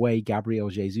leads the way. Gabriel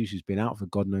Jesus, who's been out for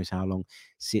God knows how long,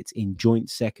 sits in joint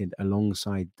second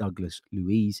alongside Douglas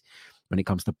Luiz. When it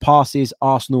comes to passes,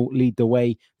 Arsenal lead the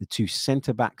way. The 2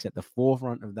 centre-backs at the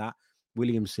forefront of that,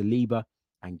 William Saliba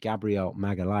and Gabriel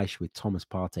Magalhaes, with Thomas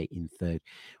Partey in third.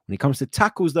 When it comes to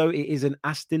tackles, though, it is an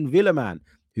Aston Villa man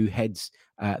who heads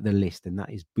the list, and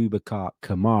that is Boubacar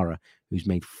Kamara, who's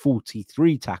made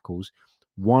 43 tackles,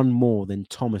 one more than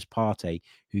Thomas Partey,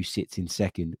 who sits in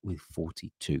second with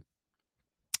 42.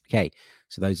 Okay,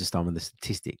 so those are some of the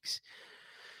statistics.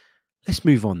 Let's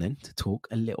move on then to talk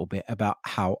a little bit about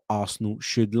how Arsenal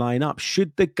should line up.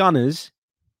 Should the Gunners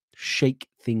shake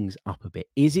things up a bit?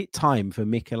 Is it time for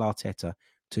Mikel Arteta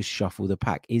to shuffle the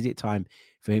pack? Is it time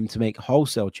for him to make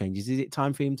wholesale changes? Is it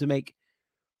time for him to make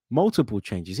multiple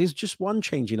changes? Is just one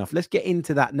change enough? Let's get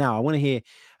into that now. I want to hear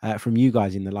from you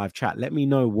guys in the live chat. Let me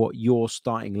know what your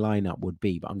starting lineup would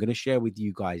be, but I'm going to share with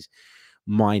you guys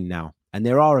mine now. And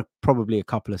there are probably a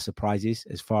couple of surprises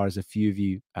as far as a few of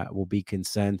you will be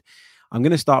concerned. I'm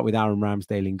going to start with Aaron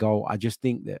Ramsdale in goal. I just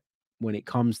think that when it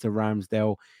comes to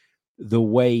Ramsdale, the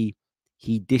way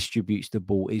he distributes the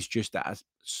ball is just at a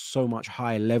so much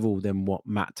higher level than what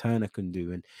Matt Turner can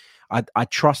do. And I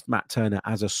trust Matt Turner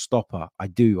as a stopper. I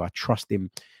do. I trust him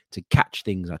to catch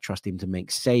things. I trust him to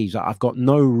make saves. I've got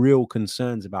no real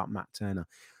concerns about Matt Turner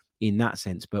in that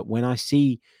sense. But when I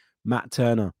see Matt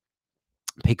Turner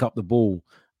pick up the ball,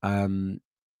 at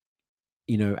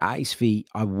his feet,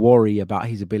 I worry about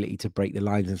his ability to break the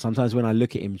lines. And sometimes when I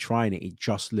look at him trying it, it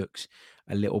just looks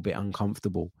a little bit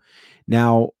uncomfortable.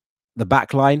 Now, the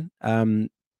back line,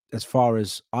 as far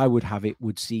as I would have it,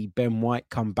 would see Ben White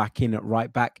come back in at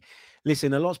right back.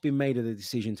 Listen, a lot's been made of the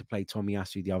decision to play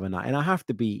Tomiyasu the other night. And I have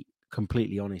to be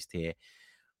completely honest here.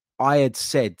 I had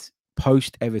said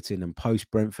post-Everton and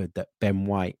post-Brentford that Ben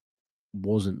White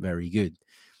wasn't very good,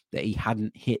 that he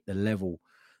hadn't hit the level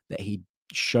that he'd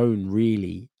shown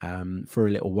really for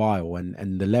a little while,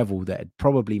 and the level that had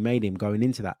probably made him going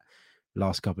into that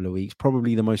last couple of weeks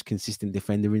probably the most consistent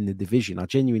defender in the division. I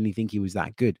genuinely think he was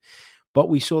that good, but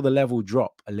we saw the level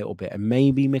drop a little bit, and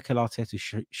maybe Mikel Arteta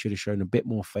should have shown a bit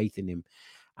more faith in him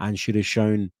and should have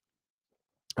shown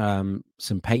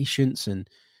some patience and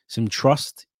some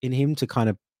trust in him to kind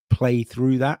of play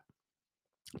through that.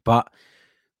 But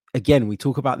again, we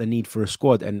talk about the need for a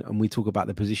squad, and we talk about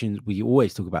the positions. We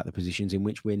always talk about the positions in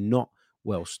which we're not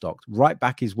well stocked. Right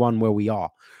back is one where we are.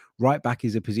 Right back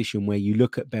is a position where you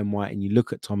look at Ben White and you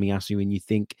look at Tomiyasu and you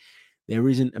think there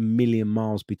isn't a million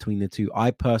miles between the two. I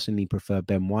personally prefer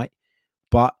Ben White,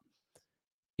 but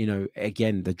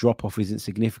again, the drop off isn't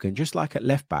significant. Just like at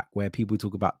left back, where people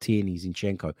talk about Tierney,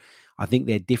 Zinchenko, I think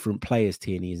they're different players,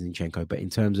 Tierney and Zinchenko, but in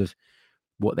terms of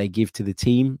what they give to the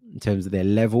team, in terms of their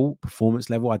level, performance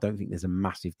level, I don't think there's a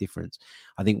massive difference.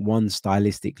 I think one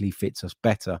stylistically fits us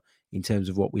better in terms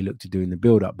of what we look to do in the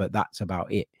build-up, but that's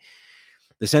about it.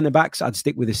 The centre-backs, I'd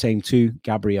stick with the same two,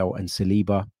 Gabriel and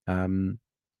Saliba.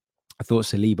 I thought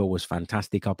Saliba was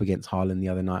fantastic up against Haaland the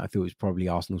other night. I thought he was probably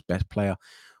Arsenal's best player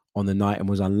on the night and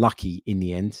was unlucky in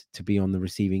the end to be on the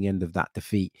receiving end of that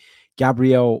defeat.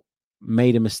 Gabriel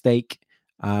made a mistake,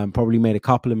 probably made a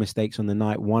couple of mistakes on the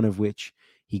night, one of which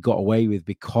he got away with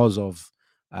because of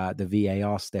the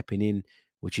VAR stepping in,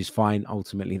 which is fine.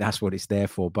 Ultimately, that's what it's there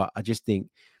for. But I just think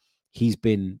he's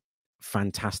been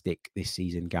fantastic this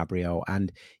season, Gabriel.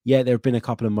 And yeah, there have been a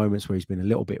couple of moments where he's been a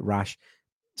little bit rash.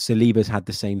 Saliba's had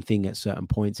the same thing at certain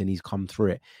points and he's come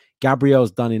through it.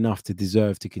 Gabriel's done enough to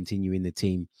deserve to continue in the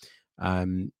team.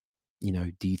 Do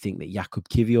you think that Jakub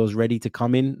Kiwior's ready to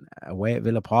come in away at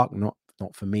Villa Park? Not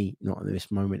for me, not at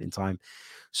this moment in time.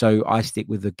 So I stick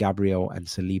with the Gabriel and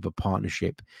Saliba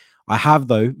partnership. I have,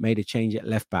 though, made a change at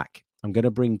left back. I'm going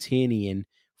to bring Tierney in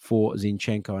for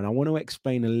Zinchenko, and I want to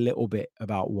explain a little bit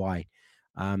about why.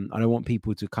 I don't want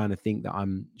people to kind of think that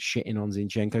I'm shitting on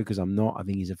Zinchenko, because I'm not. I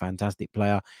think he's a fantastic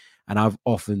player, and I've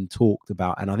often talked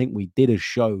about, and I think we did a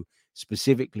show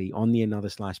specifically on the Another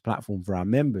Slice platform for our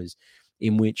members,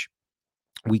 in which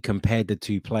we compared the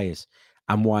two players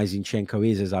and why Zinchenko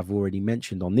is, as I've already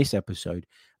mentioned on this episode,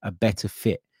 a better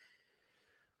fit.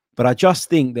 But I just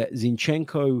think that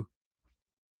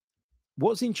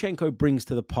what Zinchenko brings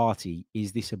to the party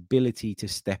is this ability to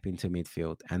step into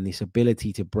midfield and this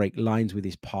ability to break lines with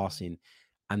his passing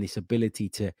and this ability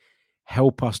to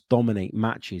help us dominate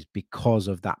matches because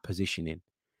of that positioning.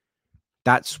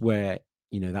 That's where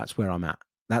I'm at.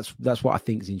 That's what I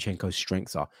think Zinchenko's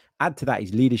strengths are. Add to that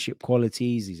his leadership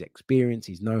qualities, his experience,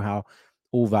 his know-how,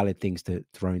 all valid things to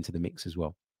throw into the mix as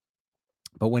well.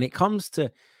 But when it comes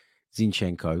to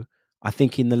Zinchenko, I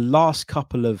think in the last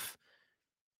couple of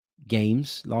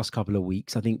games, last couple of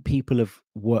weeks, I think people have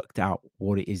worked out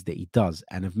what it is that he does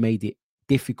and have made it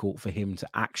difficult for him to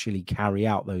actually carry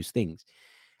out those things.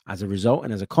 As a result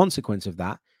and as a consequence of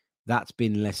that, that's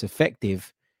been less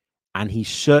effective. And he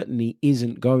certainly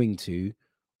isn't going to,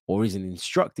 or isn't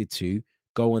instructed to,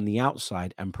 go on the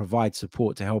outside and provide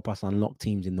support to help us unlock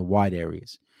teams in the wide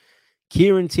areas.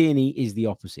 Kieran Tierney is the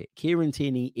opposite. Kieran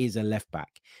Tierney is a left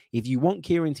back. If you want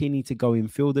Kieran Tierney to go in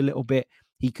field a little bit,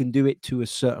 he can do it to a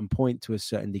certain point, to a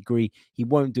certain degree. He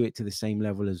won't do it to the same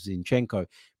level as Zinchenko,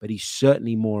 but he's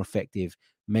certainly more effective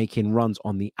making runs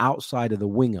on the outside of the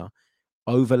winger,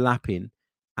 overlapping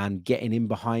and getting in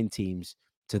behind teams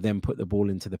to then put the ball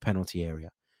into the penalty area.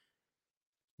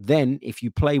 Then, if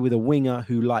you play with a winger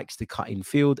who likes to cut in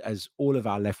field, as all of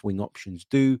our left wing options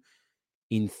do,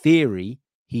 in theory,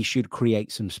 he should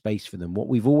create some space for them. What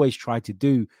we've always tried to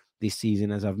do this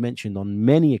season, as I've mentioned on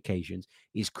many occasions,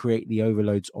 is create the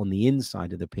overloads on the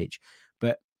inside of the pitch.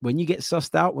 But when you get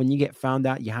sussed out, when you get found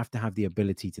out, you have to have the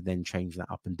ability to then change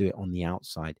that up and do it on the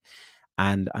outside.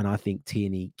 And I think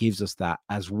Tierney gives us that,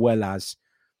 as well as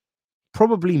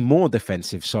probably more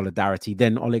defensive solidarity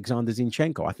than Alexander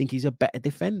Zinchenko. I think he's a better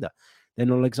defender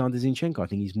than Alexander Zinchenko. I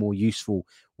think he's more useful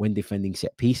when defending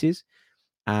set pieces.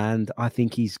 And I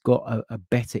think he's got a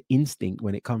better instinct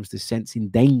when it comes to sensing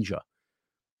danger.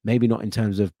 Maybe not in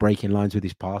terms of breaking lines with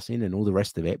his passing and all the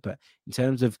rest of it, but in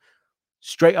terms of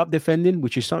straight up defending,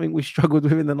 which is something we've struggled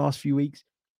with in the last few weeks,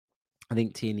 I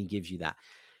think Tierney gives you that.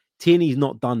 Tierney's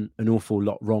not done an awful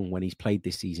lot wrong when he's played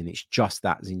this season. It's just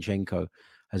that Zinchenko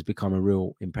has become a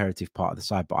real imperative part of the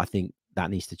side, but I think that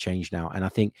needs to change now. And I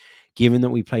think given that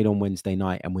we played on Wednesday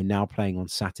night and we're now playing on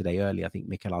Saturday early, I think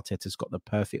Mikel Arteta's got the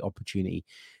perfect opportunity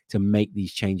to make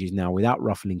these changes now without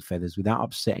ruffling feathers, without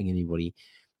upsetting anybody,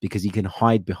 because he can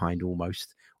hide behind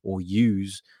almost or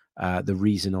use the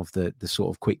reason of the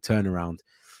sort of quick turnaround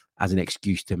as an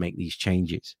excuse to make these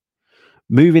changes.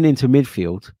 Moving into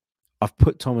midfield, I've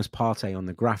put Thomas Partey on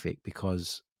the graphic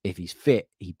because if he's fit,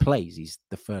 he plays. He's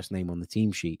the first name on the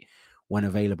team sheet when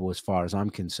available, as far as I'm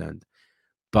concerned.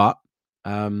 But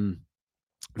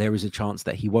there is a chance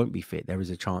that he won't be fit. There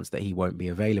is a chance that he won't be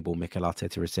available. Mikel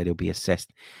Arteta has said he'll be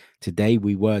assessed today.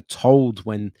 We were told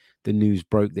when the news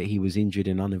broke that he was injured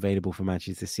and unavailable for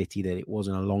Manchester City that it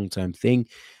wasn't a long-term thing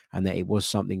and that it was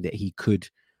something that he could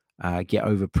get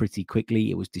over pretty quickly.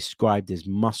 It was described as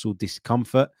muscle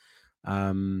discomfort.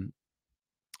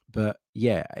 But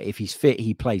yeah, if he's fit,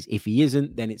 he plays. If he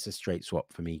isn't, then it's a straight swap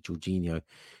for me. Jorginho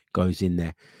goes in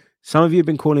there. Some of you have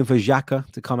been calling for Xhaka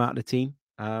to come out of the team.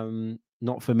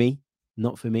 Not for me.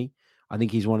 Not for me. I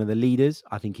think he's one of the leaders.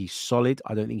 I think he's solid.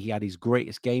 I don't think he had his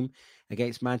greatest game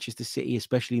against Manchester City,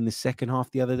 especially in the second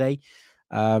half the other day.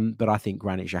 But I think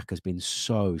Granit Xhaka has been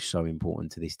so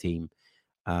important to this team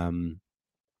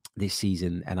this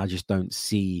season. And I just don't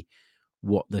see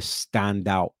what the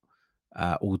standout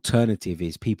alternative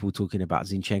is. People talking about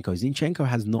Zinchenko. Zinchenko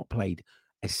has not played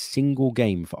a single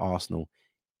game for Arsenal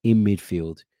in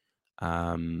midfield.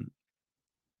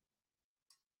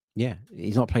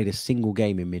 He's not played a single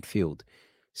game in midfield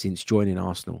since joining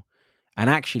Arsenal. And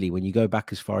actually, when you go back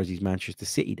as far as his Manchester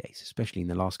City days, especially in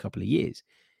the last couple of years,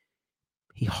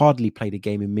 he hardly played a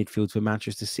game in midfield for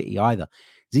Manchester City either.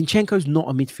 Zinchenko's not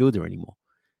a midfielder anymore.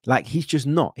 Like, he's just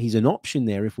not. He's an option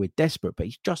there if we're desperate, but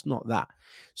he's just not that.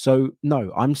 So,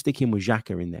 no, I'm sticking with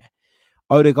Xhaka in there.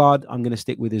 Odegaard, I'm going to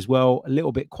stick with as well. A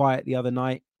little bit quiet the other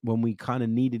night when we kind of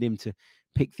needed him to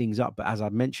pick things up. But as I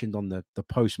mentioned on the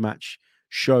post-match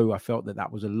show, I felt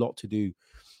that was a lot to do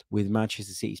with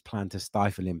Manchester City's plan to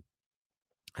stifle him.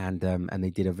 And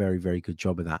they did a very, very good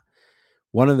job of that.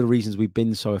 One of the reasons we've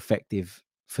been so effective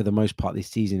for the most part this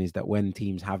season is that when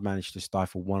teams have managed to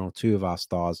stifle one or two of our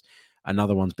stars,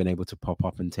 another one's been able to pop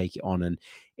up and take it on. And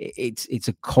it's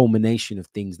a culmination of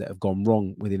things that have gone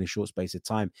wrong within a short space of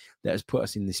time that has put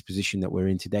us in this position that we're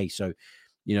in today. So,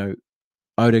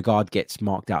 Odegaard gets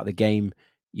marked out of the game.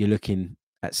 You're looking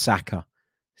at Saka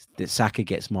that Saka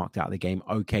gets marked out of the game.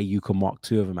 Okay, you can mark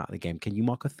 2 of them out of the game. Can you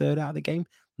mark a third out of the game?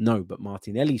 No, but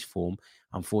Martinelli's form,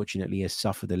 unfortunately, has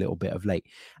suffered a little bit of late.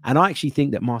 And I actually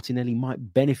think that Martinelli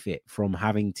might benefit from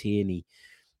having Tierney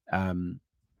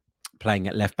playing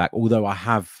at left back, although I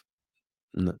have,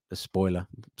 a spoiler,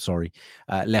 sorry,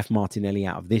 left Martinelli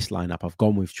out of this lineup. I've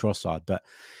gone with Trossard, but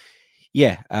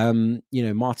yeah,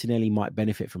 Martinelli might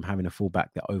benefit from having a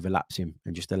fullback that overlaps him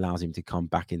and just allows him to come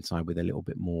back inside with a little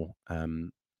bit more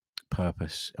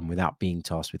purpose and without being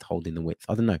tasked with holding the width.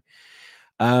 I don't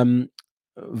know.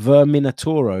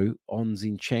 Verminatoro on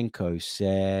Zinchenko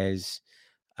says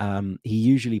he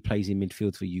usually plays in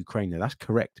midfield for Ukraine. Now, that's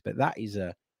correct, but that is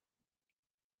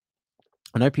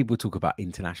I know people talk about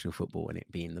international football and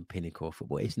it being the pinnacle of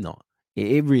football. It's not.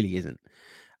 It really isn't.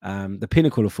 The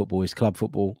pinnacle of football is club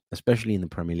football, especially in the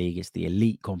Premier League. It's the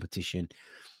elite competition,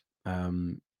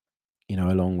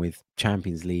 along with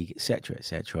Champions League, etc.,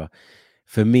 etc.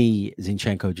 For me,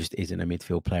 Zinchenko just isn't a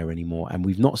midfield player anymore, and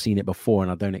we've not seen it before,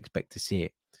 and I don't expect to see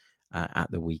it at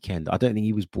the weekend. I don't think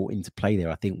he was brought in to play there.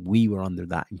 I think we were under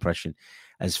that impression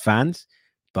as fans,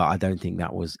 but I don't think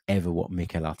that was ever what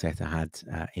Mikel Arteta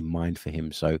had in mind for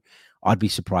him. So I'd be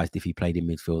surprised if he played in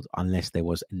midfield unless there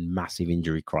was a massive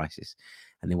injury crisis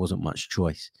and there wasn't much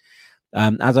choice.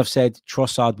 As I've said,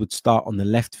 Trossard would start on the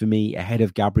left for me ahead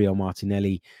of Gabriel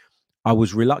Martinelli. I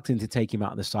was reluctant to take him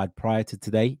out of the side prior to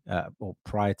today or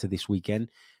prior to this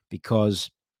weekend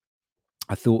because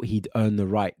I thought he'd earn the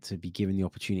right to be given the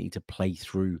opportunity to play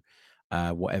through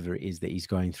whatever it is that he's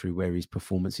going through, where his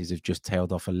performances have just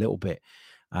tailed off a little bit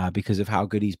because of how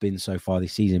good he's been so far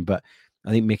this season. But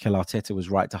I think Mikel Arteta was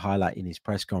right to highlight in his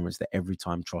press conference that every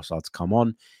time Trossard's come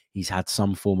on, he's had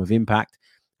some form of impact.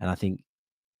 And I think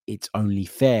it's only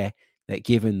fair that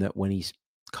given that when he's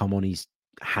come on, he's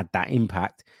had that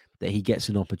impact, that he gets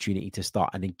an opportunity to start.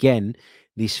 And again,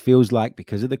 this feels like,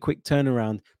 because of the quick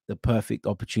turnaround, the perfect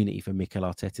opportunity for Mikel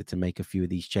Arteta to make a few of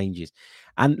these changes.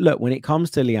 And look, when it comes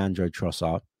to Leandro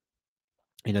Trossard,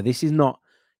 this is not,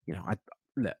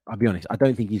 I'll be honest, I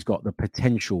don't think he's got the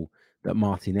potential that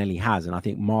Martinelli has. And I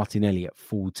think Martinelli at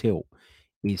full tilt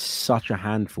is such a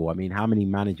handful. I mean, how many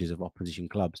managers of opposition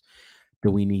clubs do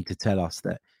we need to tell us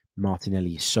that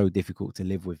Martinelli is so difficult to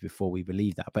live with before we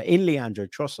believe that? But in Leandro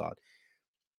Trossard,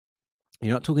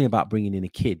 you're not talking about bringing in a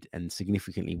kid and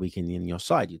significantly weakening your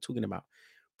side. You're talking about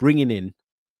bringing in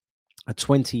a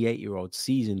 28-year-old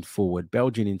seasoned forward,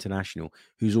 Belgian international,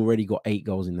 who's already got 8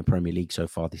 goals in the Premier League so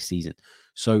far this season.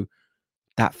 So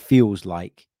that feels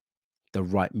like the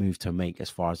right move to make as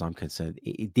far as I'm concerned.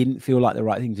 It didn't feel like the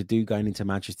right thing to do going into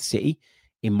Manchester City,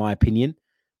 in my opinion,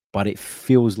 but it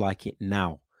feels like it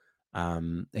now.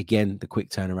 Again, the quick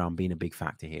turnaround being a big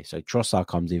factor here. So Trossard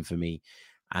comes in for me,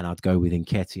 and I'd go with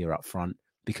Nketiah up front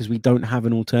because we don't have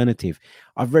an alternative.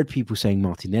 I've read people saying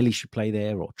Martinelli should play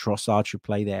there or Trossard should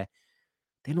play there.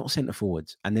 They're not centre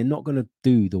forwards, and they're not going to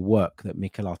do the work that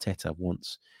Mikel Arteta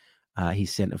wants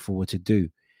his centre forward to do.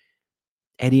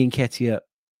 Eddie Nketiah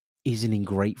isn't in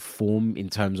great form in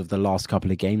terms of the last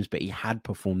couple of games, but he had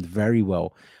performed very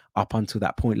well up until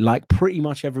that point, like pretty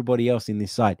much everybody else in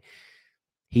this side.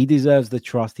 He deserves the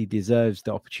trust. He deserves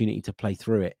the opportunity to play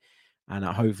through it. And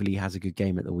hopefully he has a good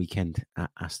game at the weekend at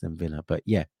Aston Villa. But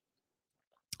yeah,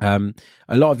 a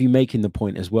lot of you making the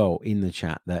point as well in the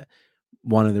chat that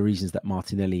one of the reasons that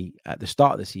Martinelli at the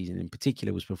start of the season in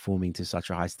particular was performing to such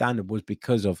a high standard was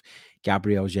because of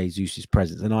Gabriel Jesus'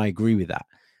 presence. And I agree with that.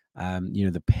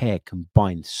 The pair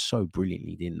combined so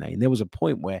brilliantly, didn't they? And there was a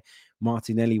point where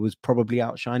Martinelli was probably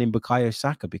outshining Bukayo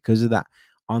Saka because of that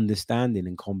understanding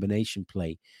and combination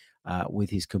play with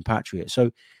his compatriot.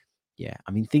 So, yeah,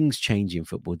 I mean, things change in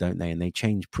football, don't they? And they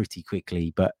change pretty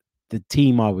quickly. But the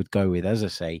team I would go with, as I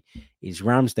say, is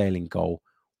Ramsdale in goal,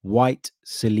 White,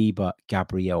 Saliba,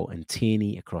 Gabriel, and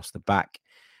Tierney across the back.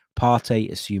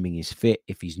 Partey, assuming he's fit.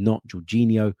 If he's not,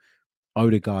 Jorginho,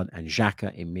 Odegaard, and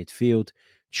Xhaka in midfield.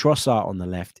 Trossard on the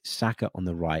left, Saka on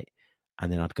the right.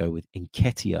 And then I'd go with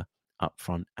Nketiah up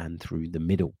front and through the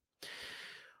middle.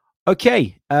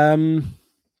 Okay,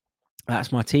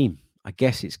 that's my team. I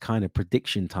guess it's kind of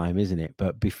prediction time, isn't it?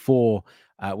 But before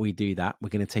we do that, we're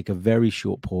going to take a very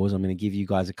short pause. I'm going to give you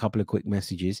guys a couple of quick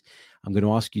messages. I'm going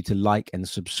to ask you to like and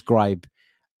subscribe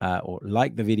or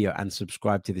like the video and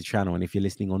subscribe to the channel. And if you're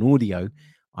listening on audio,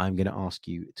 I'm going to ask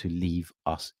you to leave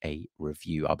us a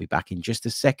review. I'll be back in just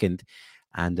a second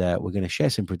and we're going to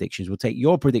share some predictions. We'll take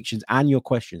your predictions and your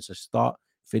questions. So start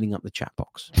filling up the chat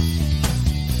box.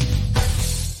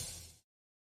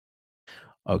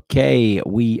 Okay,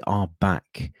 we are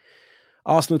back.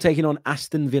 Arsenal taking on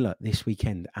Aston Villa this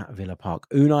weekend at Villa Park.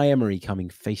 Unai Emery coming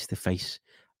face-to-face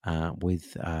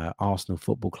with Arsenal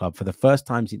Football Club for the first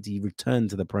time since he returned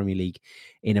to the Premier League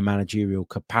in a managerial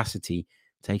capacity,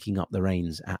 taking up the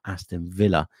reins at Aston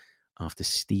Villa after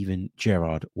Steven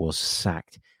Gerrard was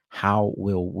sacked. How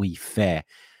will we fare?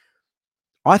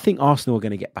 I think Arsenal are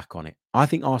going to get back on it. I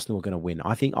think Arsenal are going to win.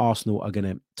 I think Arsenal are going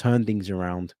to turn things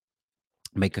around,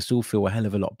 make us all feel a hell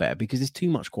of a lot better, because there's too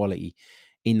much quality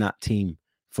in that team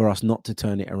for us not to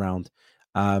turn it around.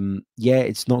 Yeah,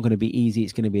 it's not going to be easy.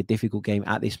 It's going to be a difficult game.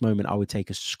 At this moment, I would take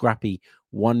a scrappy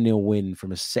 1-0 win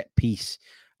from a set piece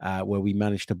where we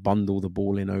managed to bundle the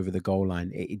ball in over the goal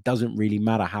line. It doesn't really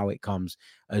matter how it comes,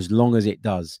 as long as it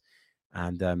does.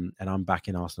 And I'm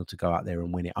backing Arsenal to go out there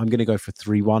and win it. I'm going to go for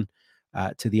 3-1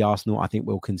 to the Arsenal. I think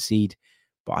we'll concede,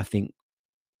 but I think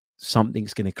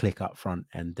something's going to click up front,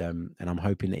 and I'm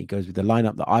hoping that he goes with the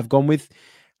lineup that I've gone with,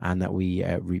 and that we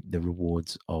reap the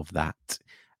rewards of that.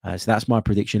 So that's my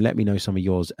prediction. Let me know some of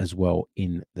yours as well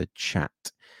in the chat.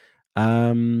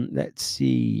 Let's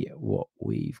see what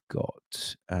we've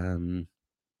got.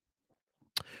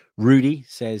 Rudy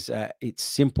says, it's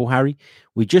simple, Harry.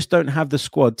 We just don't have the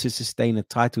squad to sustain a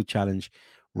title challenge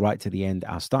right to the end.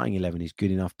 Our starting 11 is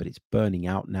good enough, but it's burning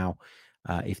out now.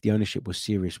 If the ownership was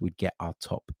serious, we'd get our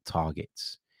top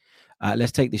targets.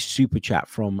 Let's take this super chat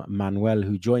from Manuel,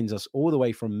 who joins us all the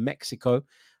way from Mexico.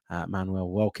 Manuel,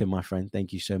 welcome, my friend.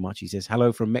 Thank you so much. He says,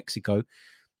 hello from Mexico.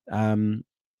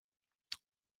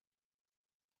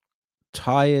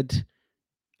 Tired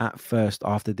at first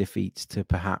after defeats to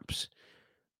perhaps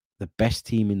the best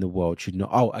team in the world should not.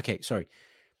 Oh, okay. Sorry.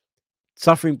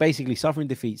 Suffering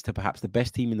defeats to perhaps the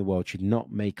best team in the world should not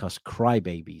make us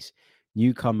crybabies.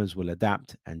 Newcomers will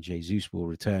adapt and Jesus will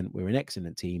return. We're an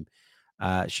excellent team.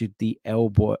 Should the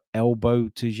elbow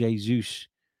to Jesus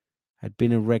had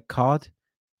been a red card?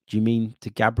 Do you mean to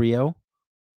Gabriel?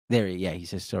 He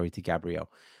says sorry to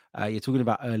Gabriel. You're talking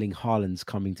about Erling Haaland's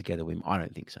coming together with him. I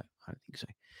don't think so.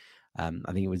 I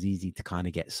think it was easy to kind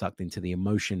of get sucked into the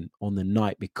emotion on the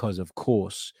night because, of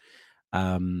course,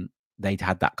 they'd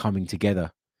had that coming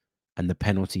together and the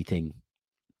penalty thing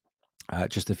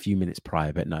just a few minutes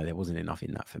prior. But no, there wasn't enough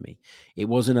in that for me. It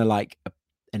wasn't an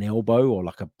elbow or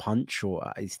like a punch,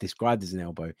 or it's described as an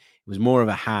elbow. It was more of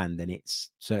a hand, and it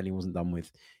certainly wasn't done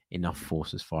with enough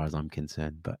force as far as I'm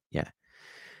concerned. But yeah.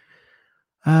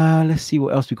 Let's see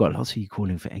what else we got. Lots of you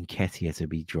calling for Nketiah to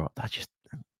be dropped. It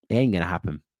ain't gonna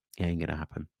happen. It ain't gonna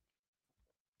happen.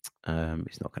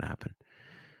 It's not gonna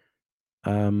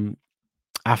happen.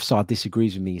 Afsar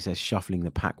disagrees with me. He says shuffling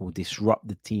the pack will disrupt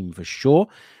the team for sure.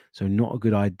 So not a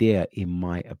good idea, in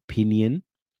my opinion.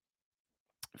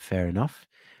 Fair enough.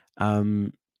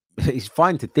 It's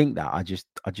fine to think that. I just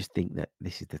think that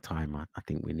this is the time. I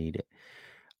think we need it.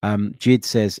 Jid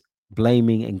says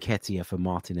blaming Nketiah for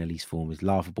Martinelli's form is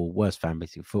laughable. Worst fan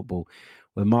base in football.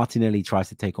 When Martinelli tries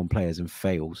to take on players and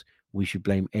fails, we should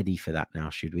blame Eddie for that now,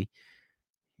 should we?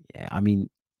 Yeah, I mean,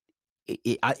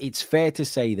 it's fair to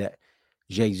say that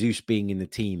Jesus being in the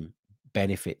team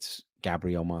benefits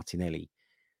Gabriel Martinelli,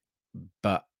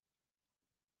 but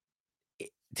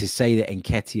to say that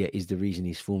Nketiah is the reason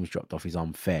his form's dropped off is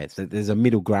unfair. So there's a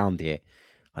middle ground here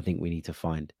I think we need to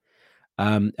find.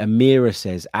 Amira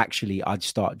says, actually, I'd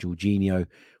start Jorginho.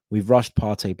 We've rushed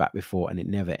Partey back before and it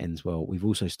never ends well. We've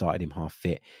also started him half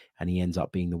fit and he ends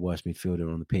up being the worst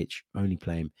midfielder on the pitch. Only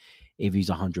play him if he's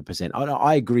 100%.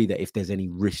 I agree that if there's any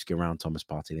risk around Thomas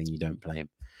Partey, then you don't play him.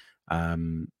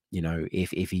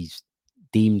 If he's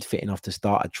deemed fit enough to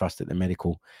start, I trust that the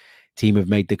medical team have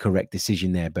made the correct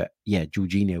decision there. But yeah,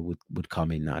 Jorginho would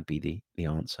come in. That'd be the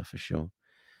answer for sure.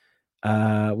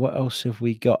 What else have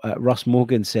we got? Russ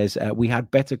Morgan says we had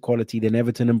better quality than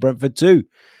Everton and Brentford too.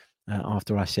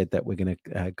 After I said that we're going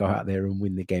to go out there and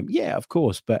win the game. Yeah, of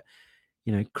course. But,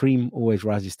 cream always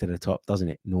rises to the top, doesn't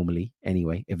it? Normally,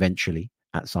 anyway, eventually,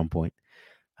 at some point.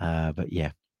 But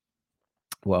yeah.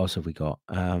 What else have we got?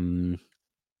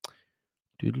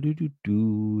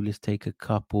 Let's take a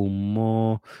couple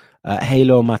more.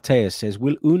 Halo Mateus says,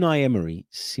 will Unai Emery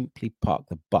simply park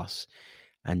the bus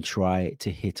and try to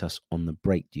hit us on the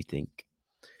break, do you think?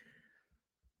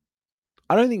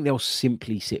 I don't think they'll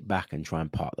simply sit back and try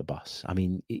and park the bus. I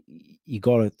mean, you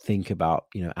got to think about,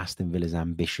 Aston Villa's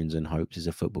ambitions and hopes as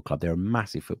a football club. They're a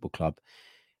massive football club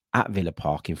at Villa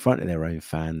Park in front of their own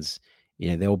fans.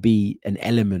 There'll be an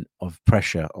element of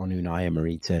pressure on Unai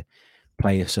Emery to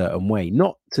play a certain way,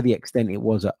 not to the extent it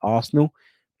was at Arsenal,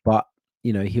 but,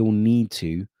 he'll need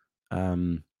to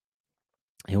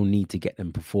get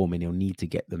them performing. He'll need to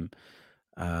get them,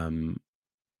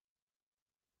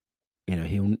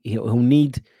 he'll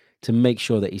need to make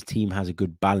sure that his team has a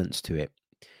good balance to it,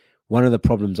 one of the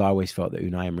problems I always felt that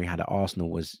Unai Emery had at Arsenal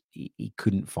was he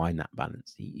couldn't find that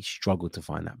balance. He struggled to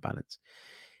find that balance.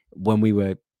 When we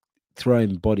were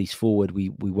throwing bodies forward, we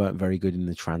weren't very good in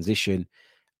the transition.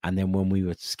 And then when we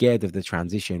were scared of the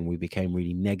transition, we became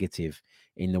really negative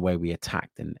in the way we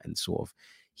attacked, and sort of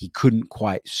he couldn't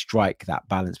quite strike that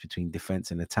balance between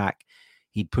defense and attack.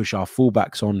 He'd push our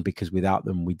fullbacks on because without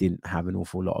them, we didn't have an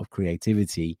awful lot of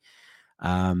creativity.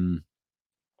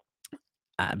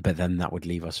 But then that would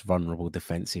leave us vulnerable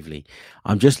defensively.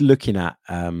 I'm just looking at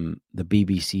the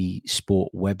BBC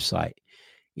Sport website.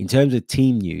 In terms of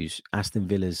team news, Aston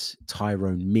Villa's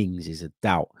Tyrone Mings is a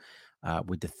doubt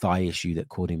with the thigh issue that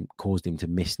caused him to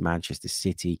miss Manchester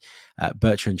City.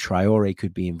 Bertrand Traore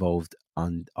could be involved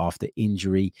after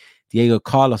injury. Diego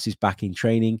Carlos is back in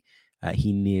training.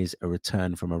 He nears a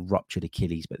return from a ruptured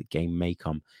Achilles, but the game may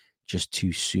come just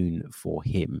too soon for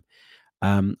him.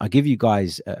 I'll give you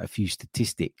guys a few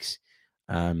statistics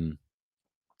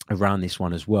around this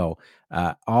one as well.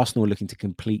 Arsenal looking to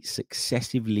complete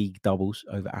successive league doubles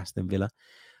over Aston Villa.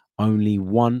 Only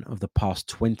one of the past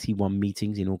 21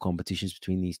 meetings in all competitions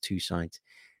between these two sides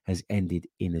has ended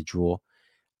in a draw.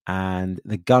 And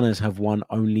the Gunners have won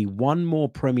only one more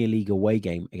Premier League away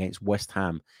game against West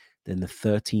Ham than the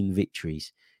 13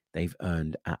 victories they've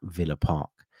earned at Villa Park.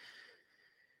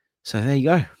 So there you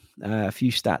go. A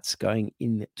few stats going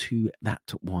into that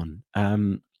one.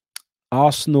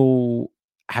 Arsenal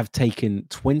have taken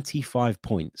 25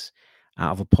 points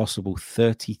out of a possible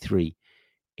 33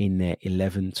 in their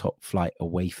 11 top flight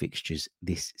away fixtures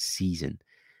this season.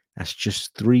 That's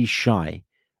just 3 shy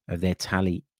of their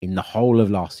tally in the whole of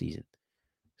last season.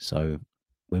 So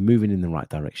we're moving in the right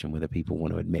direction, whether people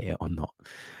want to admit it or not.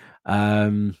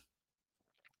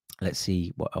 Let's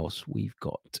see what else we've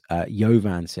got.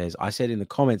 Jovan says, I said in the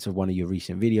comments of one of your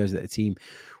recent videos that the team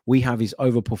we have is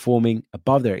overperforming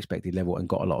above their expected level and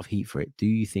got a lot of heat for it. Do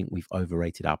you think we've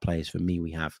overrated our players? For me,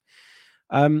 we have.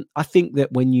 I think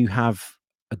that when you have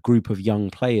a group of young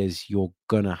players, you're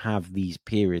going to have these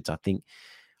periods. I think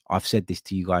I've said this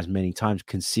to you guys many times.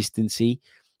 Consistency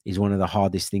is one of the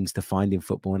hardest things to find in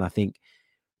football. And I think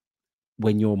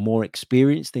when you're more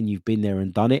experienced and you've been there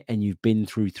and done it, and you've been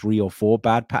through 3 or 4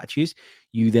 bad patches,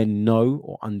 you then know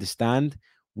or understand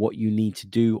what you need to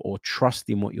do or trust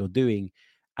in what you're doing,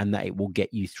 and that it will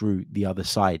get you through the other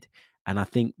side. And I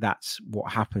think that's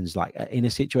what happens. Like in a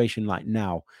situation like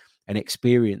now, an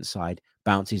experienced side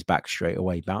bounces back straight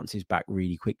away, bounces back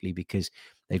really quickly because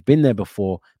they've been there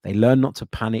before. They learn not to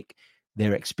panic.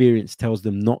 Their experience tells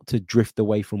them not to drift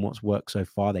away from what's worked so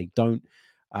far. They don't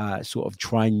sort of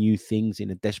try new things in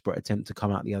a desperate attempt to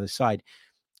come out the other side.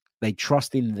 They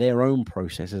trust in their own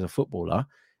process as a footballer,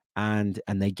 and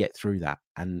they get through that.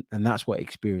 And that's what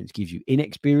experience gives you.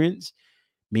 Inexperience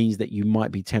means that you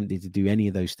might be tempted to do any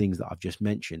of those things that I've just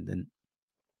mentioned.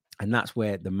 And that's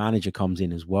where the manager comes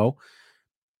in as well.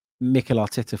 Mikel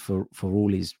Arteta, for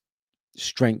all his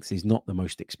strengths, is not the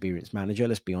most experienced manager.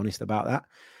 Let's be honest about that.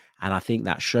 And I think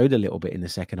that showed a little bit in the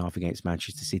second half against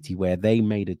Manchester City, where they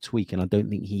made a tweak. And I don't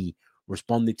think he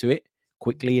responded to it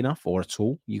quickly enough, or at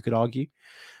all, you could argue.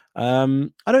 I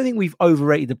don't think we've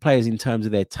overrated the players in terms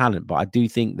of their talent, but I do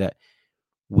think that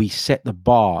we set the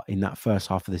bar in that first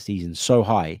half of the season so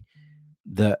high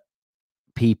that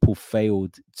people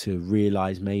failed to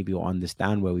realize maybe or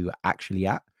understand where we were actually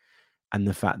at, and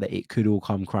the fact that it could all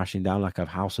come crashing down like a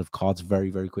house of cards very,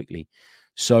 very quickly.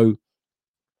 So,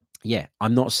 yeah,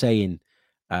 I'm not saying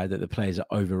that the players are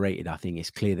overrated. I think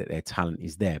it's clear that their talent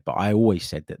is there. But I always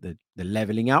said that the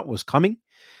leveling out was coming.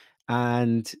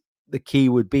 And the key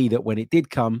would be that when it did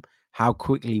come, how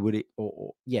quickly would it,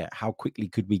 how quickly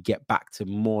could we get back to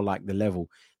more like the level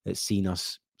that's seen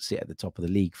us sit at the top of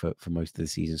the league for most of the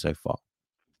season so far?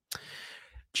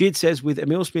 Jid says, with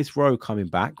Emile Smith-Rowe coming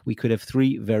back, we could have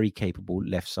 3 very capable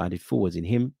left-sided forwards in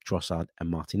him, Trossard and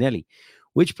Martinelli.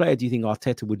 Which player do you think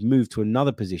Arteta would move to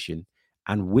another position,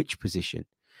 and which position?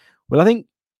 Well, I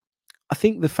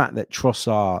think the fact that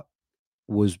Trossard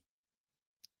was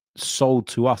sold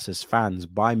to us as fans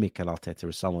by Mikel Arteta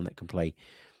as someone that can play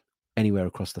anywhere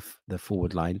across the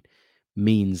forward line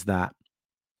means that,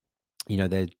 you know,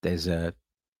 there's a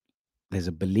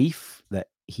belief that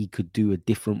he could do a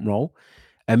different role.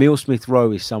 Emile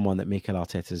Smith-Rowe is someone that Mikel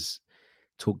Arteta's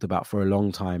talked about for a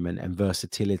long time, and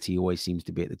versatility always seems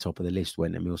to be at the top of the list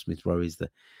when Emile Smith-Rowe is the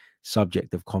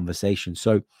subject of conversation.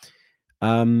 So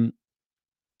I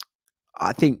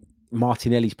think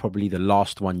Martinelli's probably the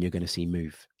last one you're going to see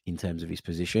move in terms of his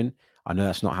position. I know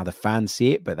that's not how the fans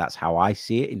see it, but that's how I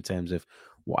see it in terms of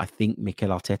what I think Mikel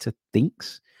Arteta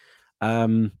thinks.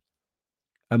 Emile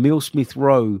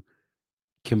Smith-Rowe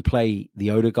can play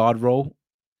the Odegaard role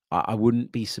I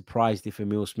wouldn't be surprised if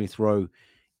Emil Smith Rowe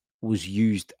was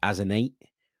used as an 8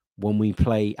 when we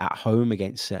play at home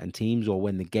against certain teams, or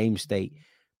when the game state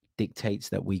dictates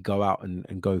that we go out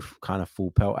and go kind of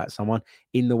full pelt at someone,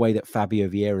 in the way that Fabio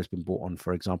Vieira has been brought on,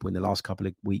 for example, in the last couple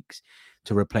of weeks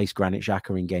to replace Granit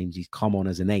Xhaka in games. He's come on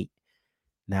as an 8.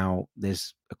 Now,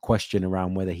 there's a question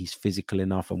around whether he's physical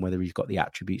enough and whether he's got the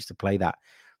attributes to play that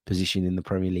position in the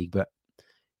Premier League. But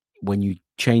when you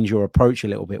change your approach a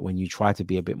little bit, when you try to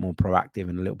be a bit more proactive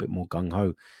and a little bit more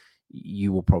gung-ho,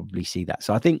 you will probably see that.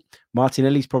 So I think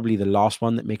Martinelli's probably the last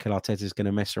one that Mikel Arteta is going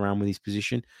to mess around with his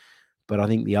position. But I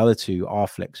think the other two are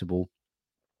flexible.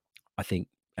 I think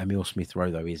Emil Smith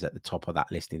Rowe, though, is at the top of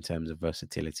that list in terms of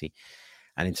versatility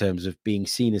and in terms of being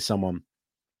seen as someone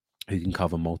who can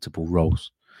cover multiple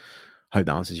roles. Hope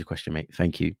that answers your question, mate.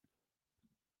 Thank you.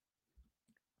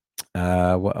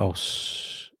 What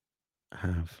else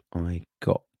have I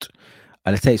got?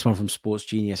 Let's take this one from Sports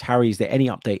Genius. Harry, is there any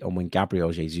update on when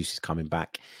Gabriel Jesus is coming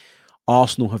back?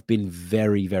 Arsenal have been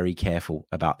very, very careful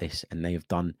about this, and they have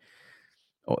done,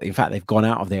 or in fact, they've gone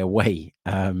out of their way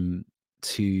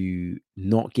to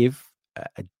not give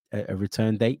a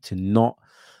return date, to not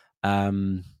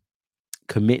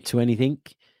commit to anything.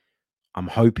 I'm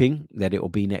hoping that it will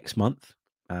be next month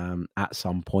at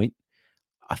some point.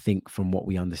 I think from what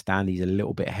we understand, he's a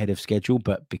little bit ahead of schedule,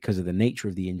 but because of the nature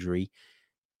of the injury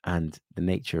and the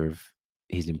nature of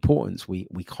his importance, we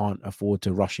can't afford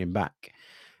to rush him back.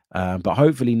 But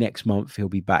hopefully next month he'll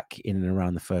be back in and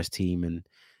around the first team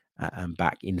and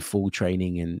back in full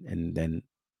training, and then,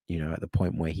 you know, at the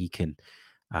point where he can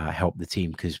help the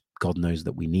team, because God knows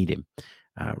that we need him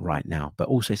right now. But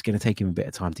also it's going to take him a bit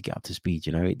of time to get up to speed.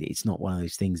 You know, it's not one of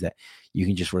those things that you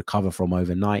can just recover from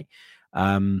overnight.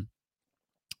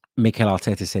 Mikel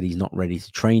Arteta said he's not ready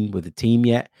to train with the team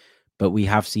yet, but we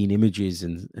have seen images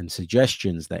and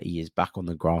suggestions that he is back on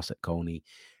the grass at Colney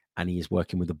and he is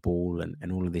working with the ball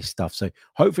and all of this stuff. So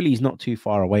hopefully he's not too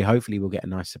far away. Hopefully we'll get a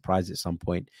nice surprise at some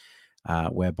point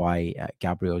whereby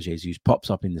Gabriel Jesus pops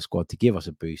up in the squad to give us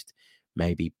a boost,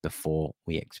 maybe before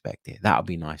we expect it. That would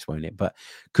be nice, won't it? But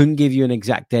couldn't give you an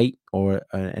exact date or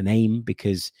an aim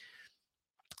because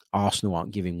Arsenal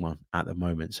aren't giving one at the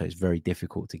moment. So it's very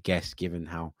difficult to guess, given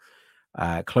how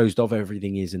closed off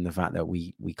everything is, and the fact that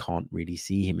we can't really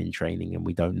see him in training, and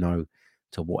we don't know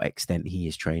to what extent he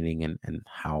is training and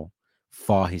how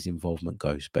far his involvement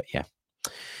goes. But yeah,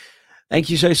 thank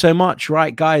you so much.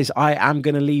 Right, guys, I am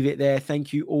going to leave it there.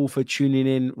 Thank you all for tuning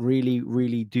in. Really,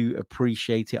 really do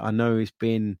appreciate it. I know it's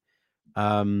been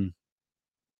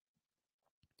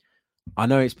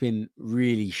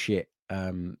really shit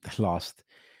the last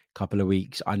couple of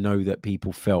weeks. I know that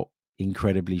people felt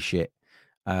incredibly shit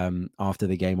after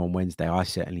the game on Wednesday. I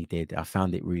certainly did. I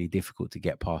found it really difficult to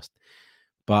get past.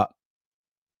 But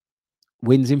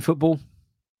wins in football,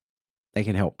 they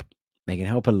can help. They can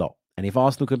help a lot. And if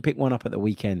Arsenal can pick one up at the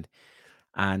weekend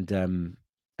and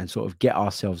sort of get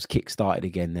ourselves kick-started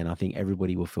again, then I think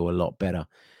everybody will feel a lot better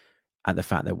at the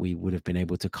fact that we would have been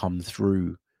able to come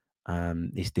through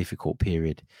this difficult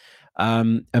period.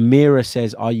 Amira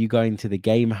says, are you going to the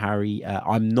game, Harry?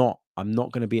 I'm not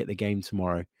going to be at the game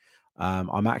tomorrow.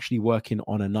 I'm actually working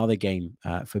on another game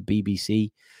for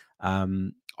BBC.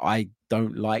 I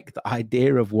don't like the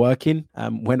idea of working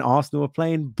when Arsenal are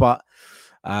playing, but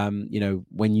you know,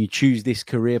 when you choose this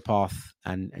career path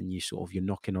and you're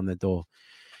knocking on the door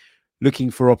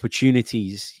looking for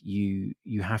opportunities, you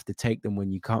have to take them when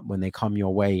they come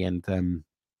your way. And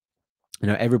you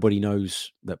know, everybody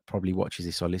knows that probably watches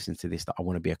this or listens to this that I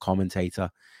want to be a commentator.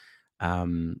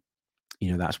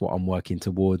 You know, that's what I'm working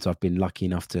towards. I've been lucky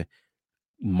enough to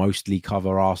mostly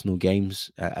cover Arsenal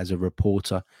games as a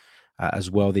reporter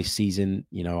as well this season.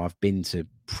 You know, I've been to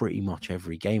pretty much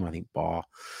every game, I think, bar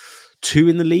 2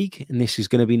 in the league, and this is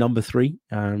going to be number 3.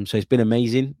 So it's been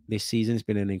amazing this season. It's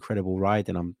been an incredible ride,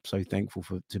 and I'm so thankful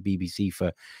to BBC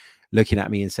for looking at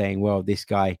me and saying, well, this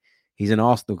guy, he's an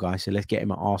Arsenal guy, so let's get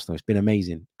him at Arsenal. It's been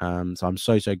amazing. So I'm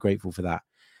so grateful for that.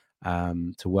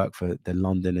 To work for the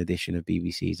London edition of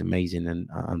BBC is amazing, and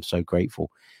I'm so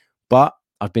grateful. But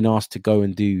I've been asked to go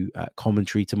and do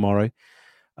commentary tomorrow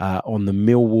on the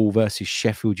Millwall versus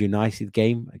Sheffield United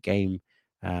game, a game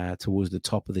towards the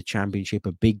top of the Championship,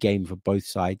 a big game for both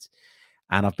sides.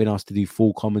 And I've been asked to do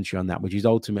full commentary on that, which is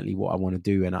ultimately what I want to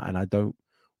do. And I don't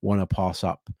want to pass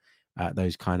up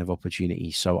those kind of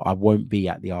opportunities. So I won't be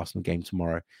at the Arsenal game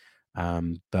tomorrow,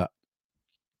 but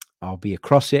I'll be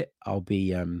across it. I'll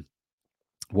be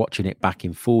watching it back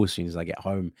in full as soon as I get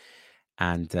home.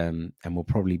 And we'll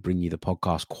probably bring you the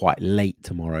podcast quite late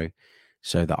tomorrow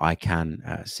so that I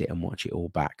can sit and watch it all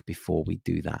back before we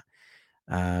do that.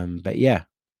 But yeah,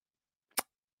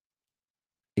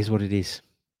 is what it is.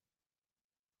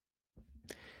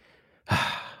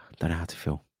 Don't know how to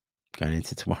feel going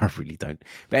into tomorrow. I really don't.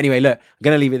 But anyway, look, I'm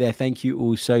going to leave it there. Thank you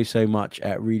all so much.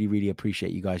 Really, really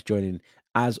appreciate you guys joining.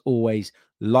 As always,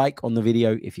 like on the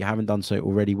video if you haven't done so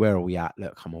already. Where are we at?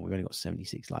 Look, come on, we've only got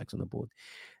 76 likes on the board.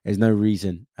 There's no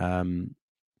reason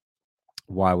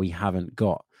why we haven't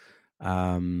got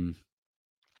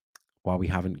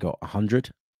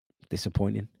 100.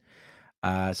 Disappointing.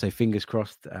 So fingers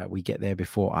crossed we get there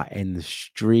before I end the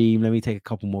stream. Let me take a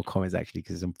couple more comments actually,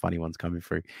 because there's some funny ones coming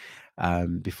through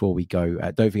before we go.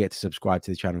 Don't forget to subscribe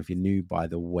to the channel if you're new, by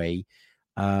the way.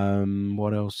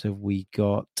 What else have we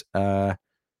got? The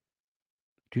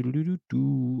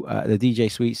DJ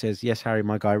Sweet says, yes, Harry,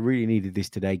 my guy, really needed this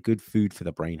today. Good food for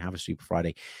the brain. Have a super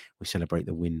Friday. We celebrate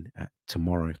the win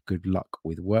tomorrow. Good luck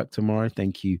with work tomorrow.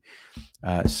 Thank you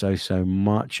so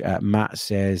much. Matt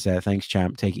says, thanks,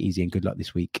 champ. Take it easy and good luck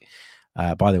this week.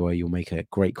 By the way, you'll make a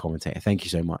great commentator. Thank you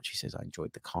so much. He says, I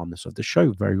enjoyed the calmness of the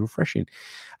show. Very refreshing.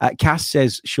 Cass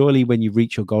says, surely when you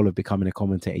reach your goal of becoming a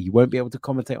commentator, you won't be able to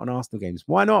commentate on Arsenal games.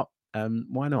 Why not?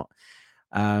 Why not?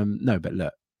 No, but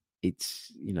look,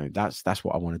 it's, that's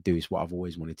what I want to do. It's what I've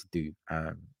always wanted to do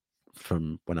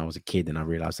from when I was a kid, and I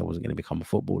realized I wasn't going to become a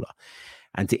footballer.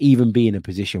 And to even be in a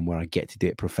position where I get to do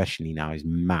it professionally now is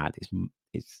mad.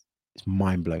 It's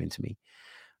mind blowing to me.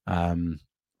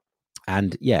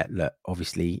 And yeah, look,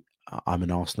 obviously I'm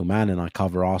an Arsenal man and I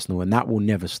cover Arsenal, and that will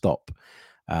never stop.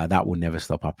 That will never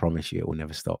stop. I promise you, it will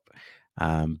never stop.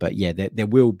 But yeah, there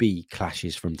will be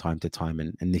clashes from time to time,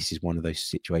 and this is one of those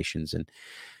situations. And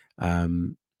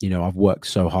I've worked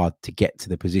so hard to get to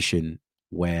the position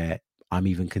where I'm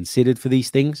even considered for these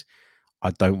things.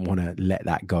 I don't want to let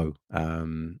that go.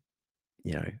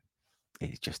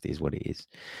 It just is what it is.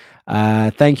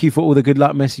 Thank you for all the good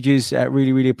luck messages.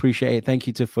 Really, really appreciate it. Thank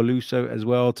you to Faluso as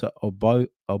well, to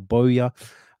Oboya.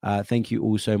 Thank you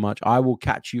all so much. I will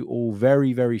catch you all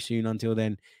very, very soon. Until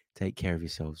then, take care of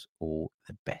yourselves. All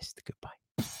the best. Goodbye.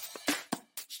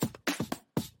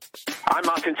 I'm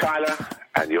Martin Tyler,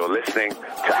 and you're listening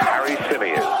to Harry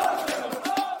Symeou.